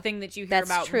 which is the thing that you hear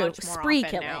about much more spree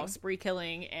often killing. Now. Spree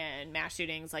killing and mass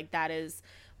shootings, like that is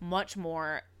much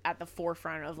more at the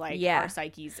forefront of like our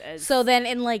psyches as so then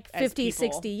in like 50 people.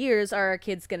 60 years are our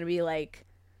kids gonna be like,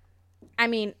 I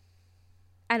mean,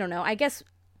 I don't know, I guess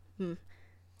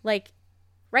like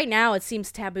right now it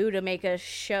seems taboo to make a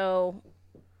show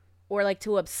or like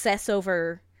to obsess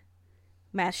over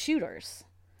mass shooters,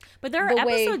 but there are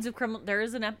episodes of criminal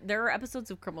there are episodes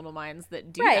of Criminal Minds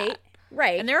that do that.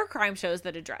 Right. And there are crime shows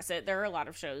that address it. There are a lot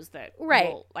of shows that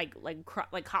will, like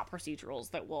cop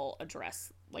procedurals that will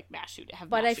address like mass shooting.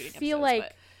 But I feel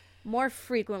like more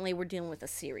frequently we're dealing with a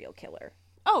serial killer.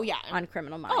 Oh yeah, on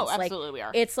Criminal Minds. Oh, absolutely, like, we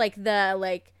are. It's like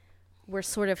we're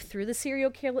sort of through the serial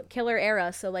killer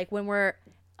era. So like when we're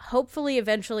hopefully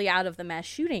eventually out of the mass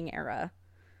shooting era,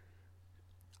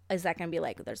 is that going to be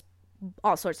like there's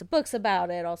all sorts of books about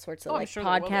it, all sorts of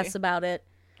podcasts about it.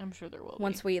 I'm sure there will be.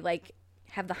 Once we like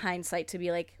have the hindsight to be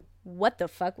like, what the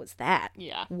fuck was that?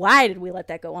 Yeah. Why did we let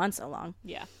that go on so long?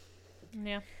 Yeah.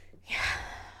 Man.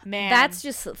 That's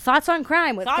just Thoughts on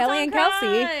Crime with Kelly and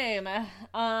Kelsey.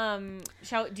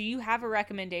 Do you have a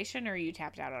recommendation or are you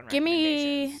tapped out on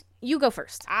recommendations? You go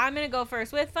first. I'm going to go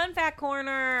first with Fun Fact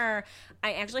Corner.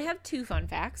 I actually have 2 fun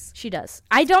facts. She does.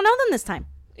 I don't know them this time.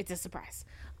 It's a surprise.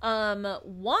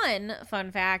 One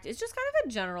fun fact is just kind of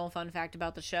a general fun fact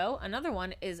about the show. Another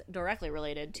one is directly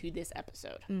related to this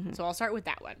episode. So I'll start with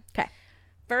that one. Okay.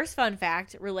 First fun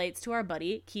fact relates to our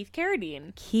buddy Keith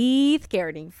Carradine. Keith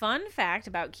Carradine. Fun fact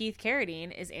about Keith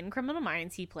Carradine is in Criminal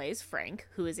Minds, he plays Frank,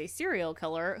 who is a serial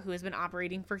killer who has been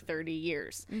operating for 30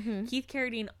 years. Keith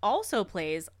Carradine also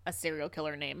plays a serial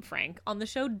killer named Frank on the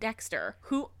show Dexter,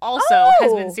 who also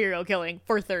has been serial killing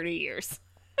for 30 years.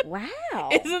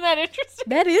 Wow. Isn't that interesting?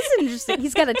 That is interesting.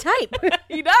 He's got a type.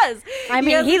 He does. I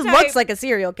mean, he looks like a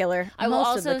serial killer. I will Most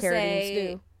also of the Carradines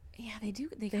say, do. yeah, they do.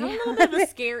 They got a little bit of a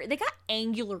scary. They got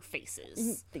angular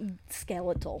faces.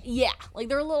 Skeletal. Yeah, like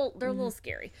they're a little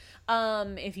scary.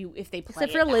 If they play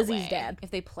Except for it that Lizzie's way. dad. If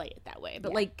they play it that way,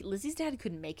 but like Lizzie's dad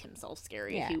could make himself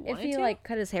scary if he wanted if he to. like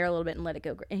cut his hair a little bit and let it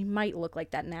go. And he might look like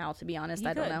that now. To be honest,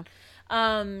 I don't know.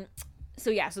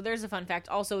 So there's a fun fact.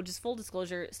 Also, just full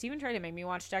disclosure, Steven tried to make me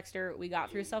watch Dexter. We got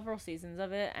through several seasons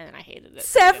of it, and I hated it.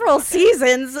 Several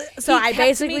seasons. So I kept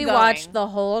basically me going. watched the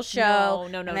whole show.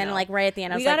 No. And then like right at the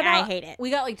end, I was got like, I hate it. We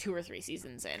got like 2 or 3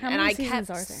 seasons in, How and many I seasons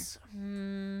kept. are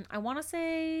there? I want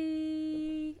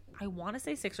to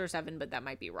say 6 or 7, but that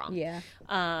might be wrong. Yeah.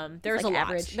 There's like a lot.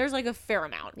 average. There's like a fair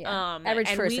amount. Yeah. Average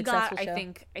and for a we successful got, show.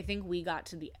 I think we got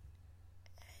to the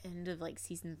end of like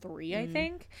season 3, I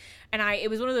think, and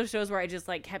it was one of those shows where I just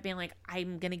like kept being like,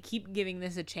 I'm gonna keep giving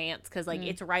this a chance because like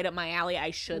it's right up my alley. I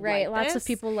should like Lots this. of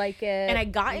people like it, and I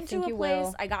got I into think a you place.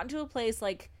 will. I got into a place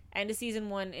like end of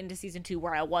season 1 into season 2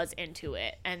 where I was into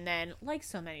it, and then like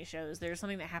so many shows, there's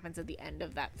something that happens at the end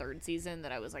of that 3rd season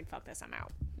that I was like, fuck this, I'm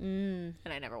out, and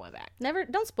I never went back.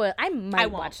 Don't spoil it. I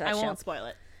might watch that show. I won't spoil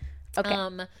it. Okay.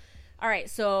 All right,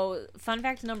 so fun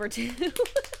fact number 2.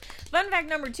 Fun fact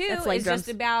number 2 is just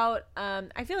about,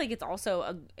 I feel like it's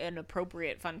also an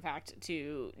appropriate fun fact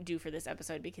to do for this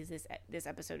episode because this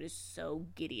episode is so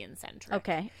Gideon-centric.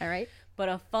 Okay, all right. But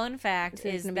a fun fact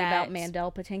is going to be that... about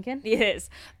Mandel Patinkin? It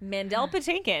is. Mandel Bruce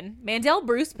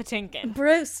Patinkin.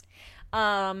 Bruce.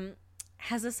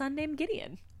 Has a son named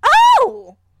Gideon.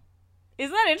 Oh!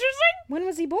 Isn't that interesting? When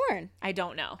was he born? I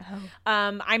don't know. Oh.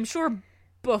 I'm sure...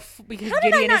 because How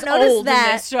did Gideon I is not notice old that?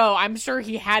 in this show. I'm sure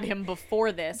he had him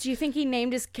before this. Do you think he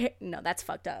named his kid? No, that's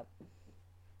fucked up.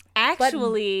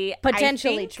 Actually,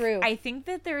 potentially true. I think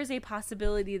that there is a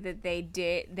possibility that they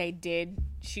did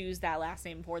choose that last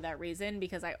name for that reason,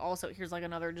 because here's like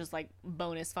another just like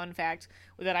bonus fun fact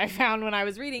that I found when I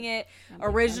was reading it.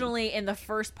 Originally, in the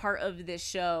first part of this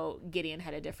show, Gideon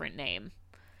had a different name.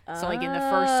 So, like, in the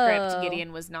first script,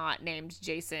 Gideon was not named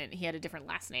Jason. He had a different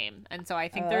last name. And so I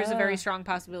think there's a very strong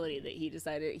possibility that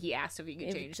he asked if he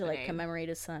could change the name. To commemorate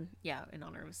his son. Yeah, in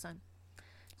honor of his son.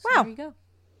 So Wow. there you go.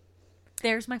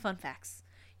 There's my fun facts.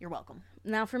 You're welcome.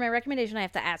 Now, for my recommendation, I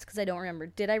have to ask, because I don't remember.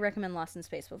 Did I recommend Lost in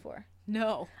Space before?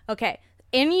 No. Okay.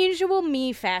 In usual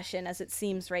me fashion, as it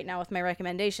seems right now with my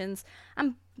recommendations,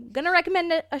 I'm going to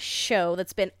recommend a show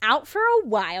that's been out for a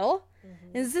while.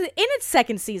 It's in its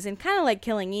 2nd season, kind of like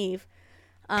Killing Eve.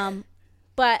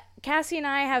 But Cassie and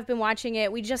I have been watching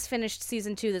it. We just finished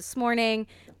season 2 this morning.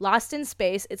 Lost in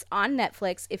Space. It's on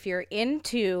Netflix. If you're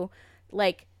into,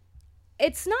 like,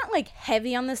 it's not like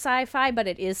heavy on the sci-fi, but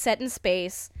it is set in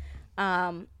space.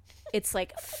 It's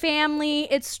like family,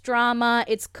 it's drama,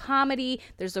 it's comedy.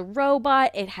 There's a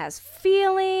robot. It has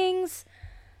feelings.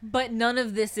 But none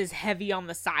of this is heavy on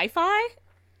the sci-fi?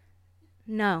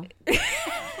 No.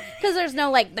 Because there's no,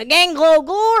 like, the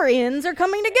Ganglogorians are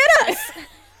coming to get us.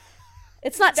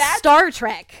 It's not Star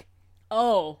Trek.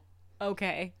 Oh,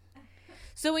 okay.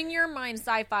 So in your mind,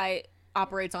 sci-fi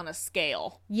operates on a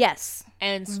scale. Yes.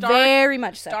 And very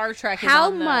much so. Star Trek is How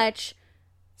on the... much,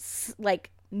 like,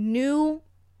 new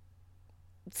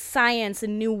science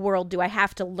and new world do I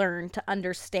have to learn to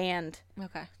understand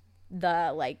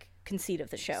the, like, conceit of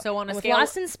the show? So on a and scale... with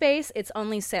Lost in Space, it's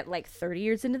only set, like, 30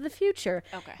 years into the future.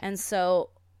 Okay. And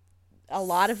so a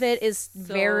lot of it is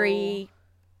very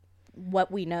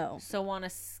what we know. So on a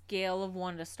scale of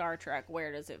 1 to Star Trek,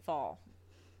 where does it fall?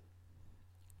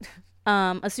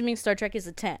 Assuming Star Trek is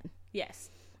a 10. Yes.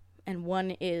 And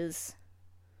 1 is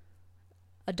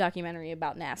a documentary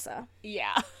about NASA.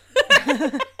 Yeah.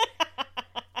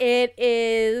 It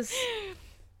is...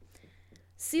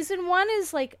 Season 1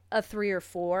 is like a 3 or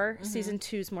 4. Mm-hmm. Season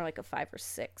 2 is more like a 5 or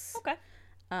 6. Okay.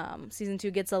 Season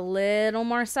 2 gets a little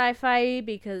more sci-fi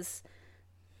because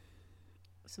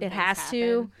it has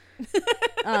to.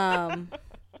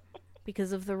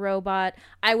 Because of the robot.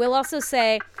 I will also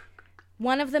say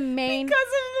one of the main... Because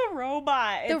of the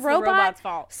robot. It's the robot's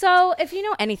fault. So if you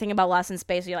know anything about Lost in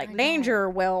Space, you're like, Danger,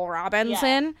 Will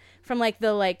Robinson. From like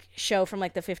the like show from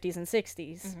like the 50s and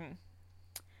 60s. Mm-hmm.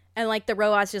 And like the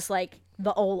robot's just like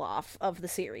the Olaf of the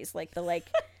series. Like the like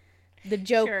the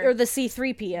joke or the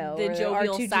C-3PO, the or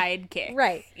jovial R2D sidekick.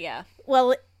 Right. Yeah.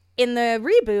 Well, in the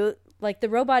reboot, like the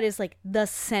robot is like the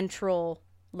central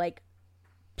like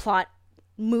plot,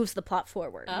 moves the plot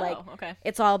forward. Oh, like okay.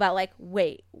 it's all about like,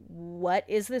 wait, what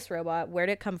is this robot? Where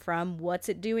did it come from? What's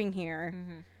it doing here?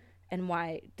 And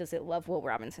why does it love Will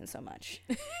Robinson so much?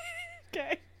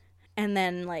 Okay. And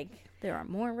then like there are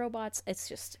more robots.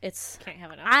 It's can't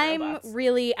have enough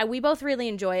robots. We both really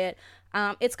enjoy it.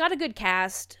 It's got a good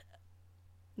cast.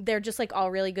 They're just like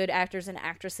all really good actors and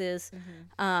actresses.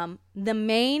 The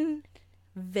main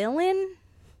villain,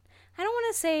 I don't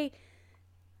want to say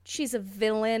she's a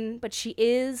villain, but she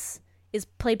is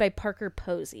played by Parker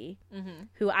Posey,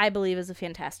 who I believe is a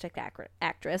fantastic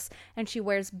actress, and she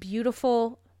wears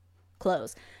beautiful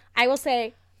clothes. I will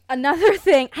say another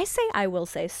thing. I will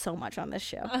say so much on this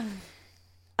show.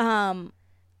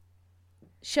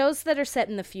 Shows that are set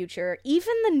in the future,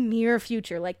 even the near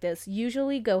future like this,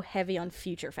 usually go heavy on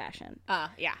future fashion.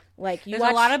 Yeah. Like There's a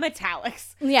lot of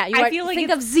metallics. Yeah, think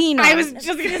of Xenon. I was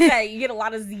just gonna say you get a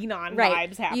lot of Xenon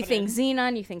vibes happening. You think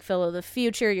Xenon, you think Phil of the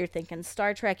Future, you're thinking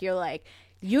Star Trek. You're like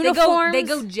uniforms. They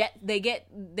go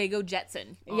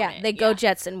Jetson. They go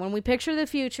Jetson. When we picture the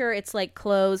future, it's like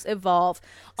clothes evolve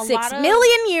 6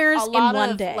 million years in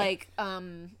one day. Like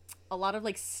a lot of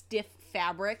like stiff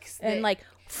fabrics and like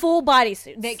full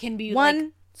bodysuits that can be one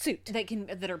like, suit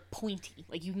that are pointy.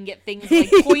 Like you can get things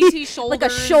like pointy shoulders, like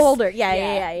a shoulder.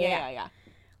 Yeah.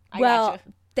 Well,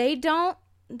 they don't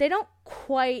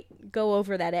quite go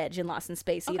over that edge in Lost in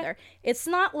Space either. It's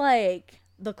not like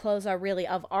the clothes are really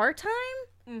of our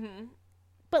time,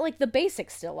 but like the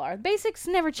basics still are. The basics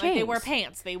never change. Like they wear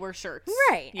pants, they wear shirts,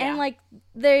 right? And like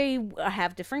they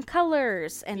have different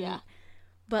colors and.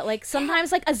 But, like,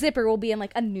 sometimes, like, a zipper will be in,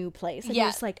 like, a new place. And you're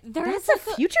just like, that's a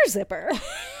future zipper.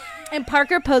 And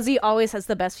Parker Posey always has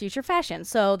the best future fashion.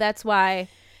 So that's why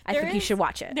I think you should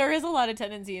watch it. There is a lot of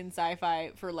tendency in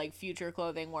sci-fi for, like, future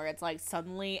clothing where it's, like,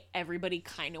 suddenly everybody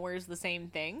kind of wears the same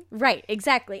thing. Right,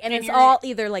 exactly. And it's all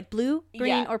either, like, blue,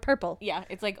 green, or purple. Yeah,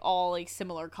 it's, like, all, like,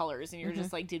 similar colors. And you're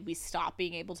just like, did we stop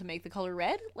being able to make the color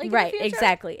red? Like, right,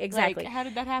 exactly. Like, how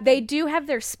did that happen? They do have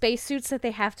their spacesuits that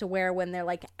they have to wear when they're,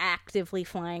 like, actively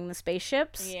flying the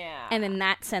spaceships. Yeah. And in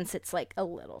that sense, it's, like, a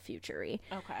little future-y.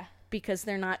 Okay. Because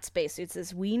they're not spacesuits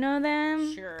as we know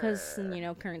them. Sure. Because,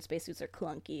 current spacesuits are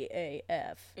clunky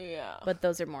AF. Yeah. But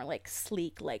those are more, like,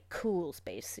 sleek, like, cool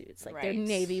spacesuits. Like, they're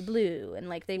navy blue, and,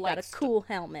 like, they've got a cool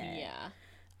helmet.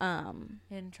 Yeah.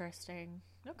 Interesting.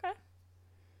 Okay.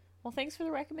 Well, thanks for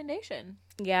the recommendation.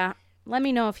 Yeah. Let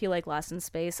me know if you like Lost in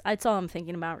Space. That's all I'm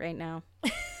thinking about right now.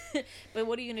 But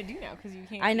what are you going to do now? Because you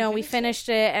can't. I know, we finished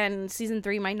it, and season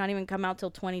 3 might not even come out till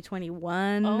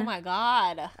 2021. Oh my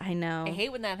god. I know. I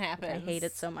hate when that happens. I hate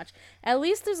it so much. At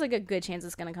least there's, like, a good chance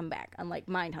it's going to come back, unlike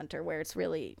Mindhunter, where it's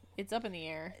really... It's up in the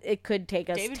air. It could take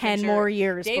us 10 more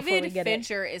years before we get it. David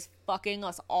Fincher is fucking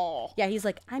us all. Yeah, he's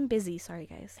like, I'm busy. Sorry,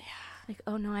 guys. Yeah. Like,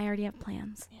 oh no, I already have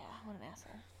plans. Yeah, what an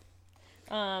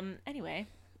asshole. Anyway.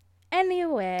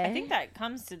 I think that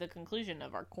comes to the conclusion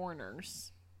of our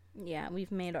corners. Yeah,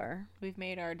 we've made our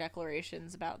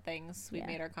declarations about things. We've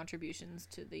made our contributions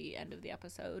to the end of the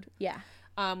episode. Yeah.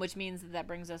 Which means that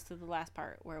brings us to the last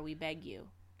part where we beg you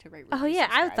to rate. Oh yeah,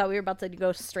 subscribe. I thought we were about to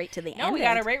go straight to the end. No, we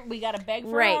gotta rate. We gotta beg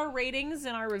for our ratings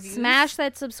and our reviews. Smash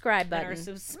that subscribe button.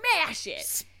 Smash it.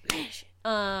 Smash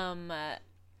it.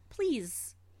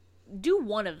 Please do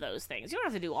one of those things. You don't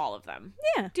have to do all of them.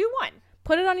 Yeah. Do one.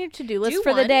 Put it on your to-do list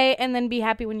for the day, and then be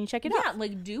happy when you check it out. Yeah,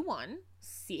 like do one.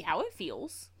 See how it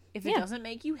feels. If it doesn't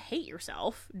make you hate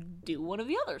yourself, do one of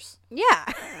the others.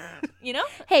 Yeah. You know?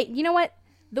 Hey, you know what?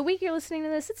 The week you're listening to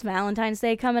this, it's Valentine's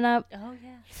Day coming up. Oh,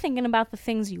 yeah. You're thinking about the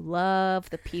things you love,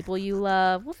 the people you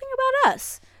love. Well, think about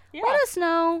us. Yeah. Let us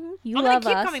know you love us. I'm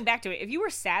going to keep coming back to it. If you were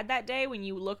sad that day when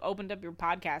you opened up your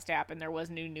podcast app and there was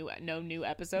no new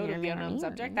episode of The Unknown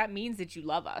Subject, that means that you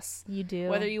love us. You do.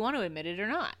 Whether you want to admit it or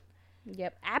not.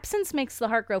 Yep. Absence makes the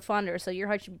heart grow fonder, so your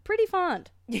heart should be pretty fond.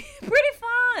 Pretty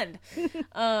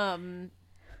fond.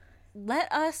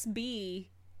 Let us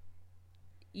be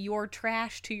your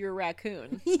trash to your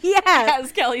raccoon. Yeah.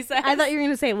 As Kelly says. I thought you were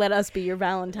going to say, let us be your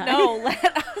Valentine. No,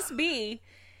 let us be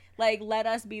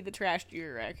the trash to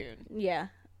your raccoon. Yeah.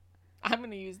 I'm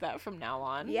going to use that from now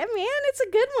on. Yeah, man. It's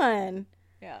a good one.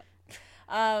 Yeah.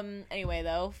 Anyway,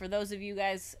 though, for those of you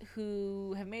guys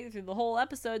who have made it through the whole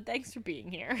episode, thanks for being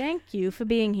here. Thank you for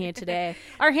being here today.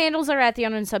 Our handles are at The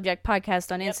Unknown Subject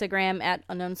Podcast on Instagram, at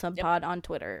Unknown Sub Pod on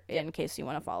Twitter, in case you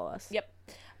want to follow us. Yep.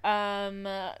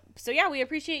 So yeah, we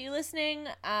appreciate you listening.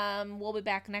 We'll be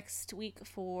back next week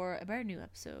for a brand new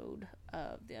episode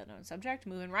of The Unknown Subject.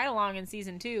 Moving right along in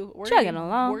season 2. We're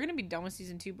gonna be done with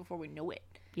season 2 before we know it.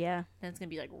 Yeah. Then it's gonna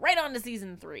be like right on to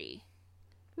season 3.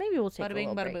 Maybe we'll take bada a bing,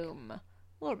 little bada break. boom. A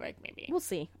little break, maybe. We'll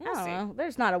see. I don't know.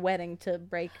 There's not a wedding to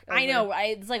break over. I know.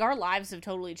 It's like our lives have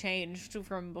totally changed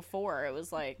from before. It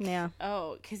was like, yeah.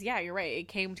 Oh, because yeah, you're right. It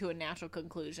came to a natural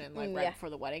conclusion like right before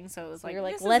the wedding. So it was like, you're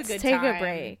like, this let's is a good take time. a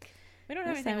break. We don't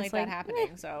have anything like that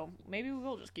happening, so maybe we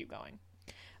will just keep going.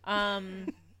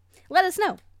 Let us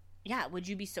know. Yeah, would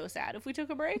you be so sad if we took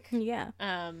a break? Yeah.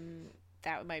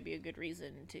 That might be a good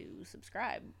reason to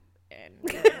subscribe and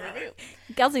review.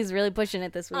 Kelsey's really pushing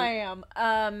it this week. I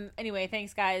am. Anyway,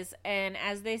 thanks guys. And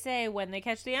as they say, when they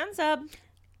catch the unsub,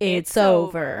 it's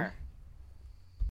over.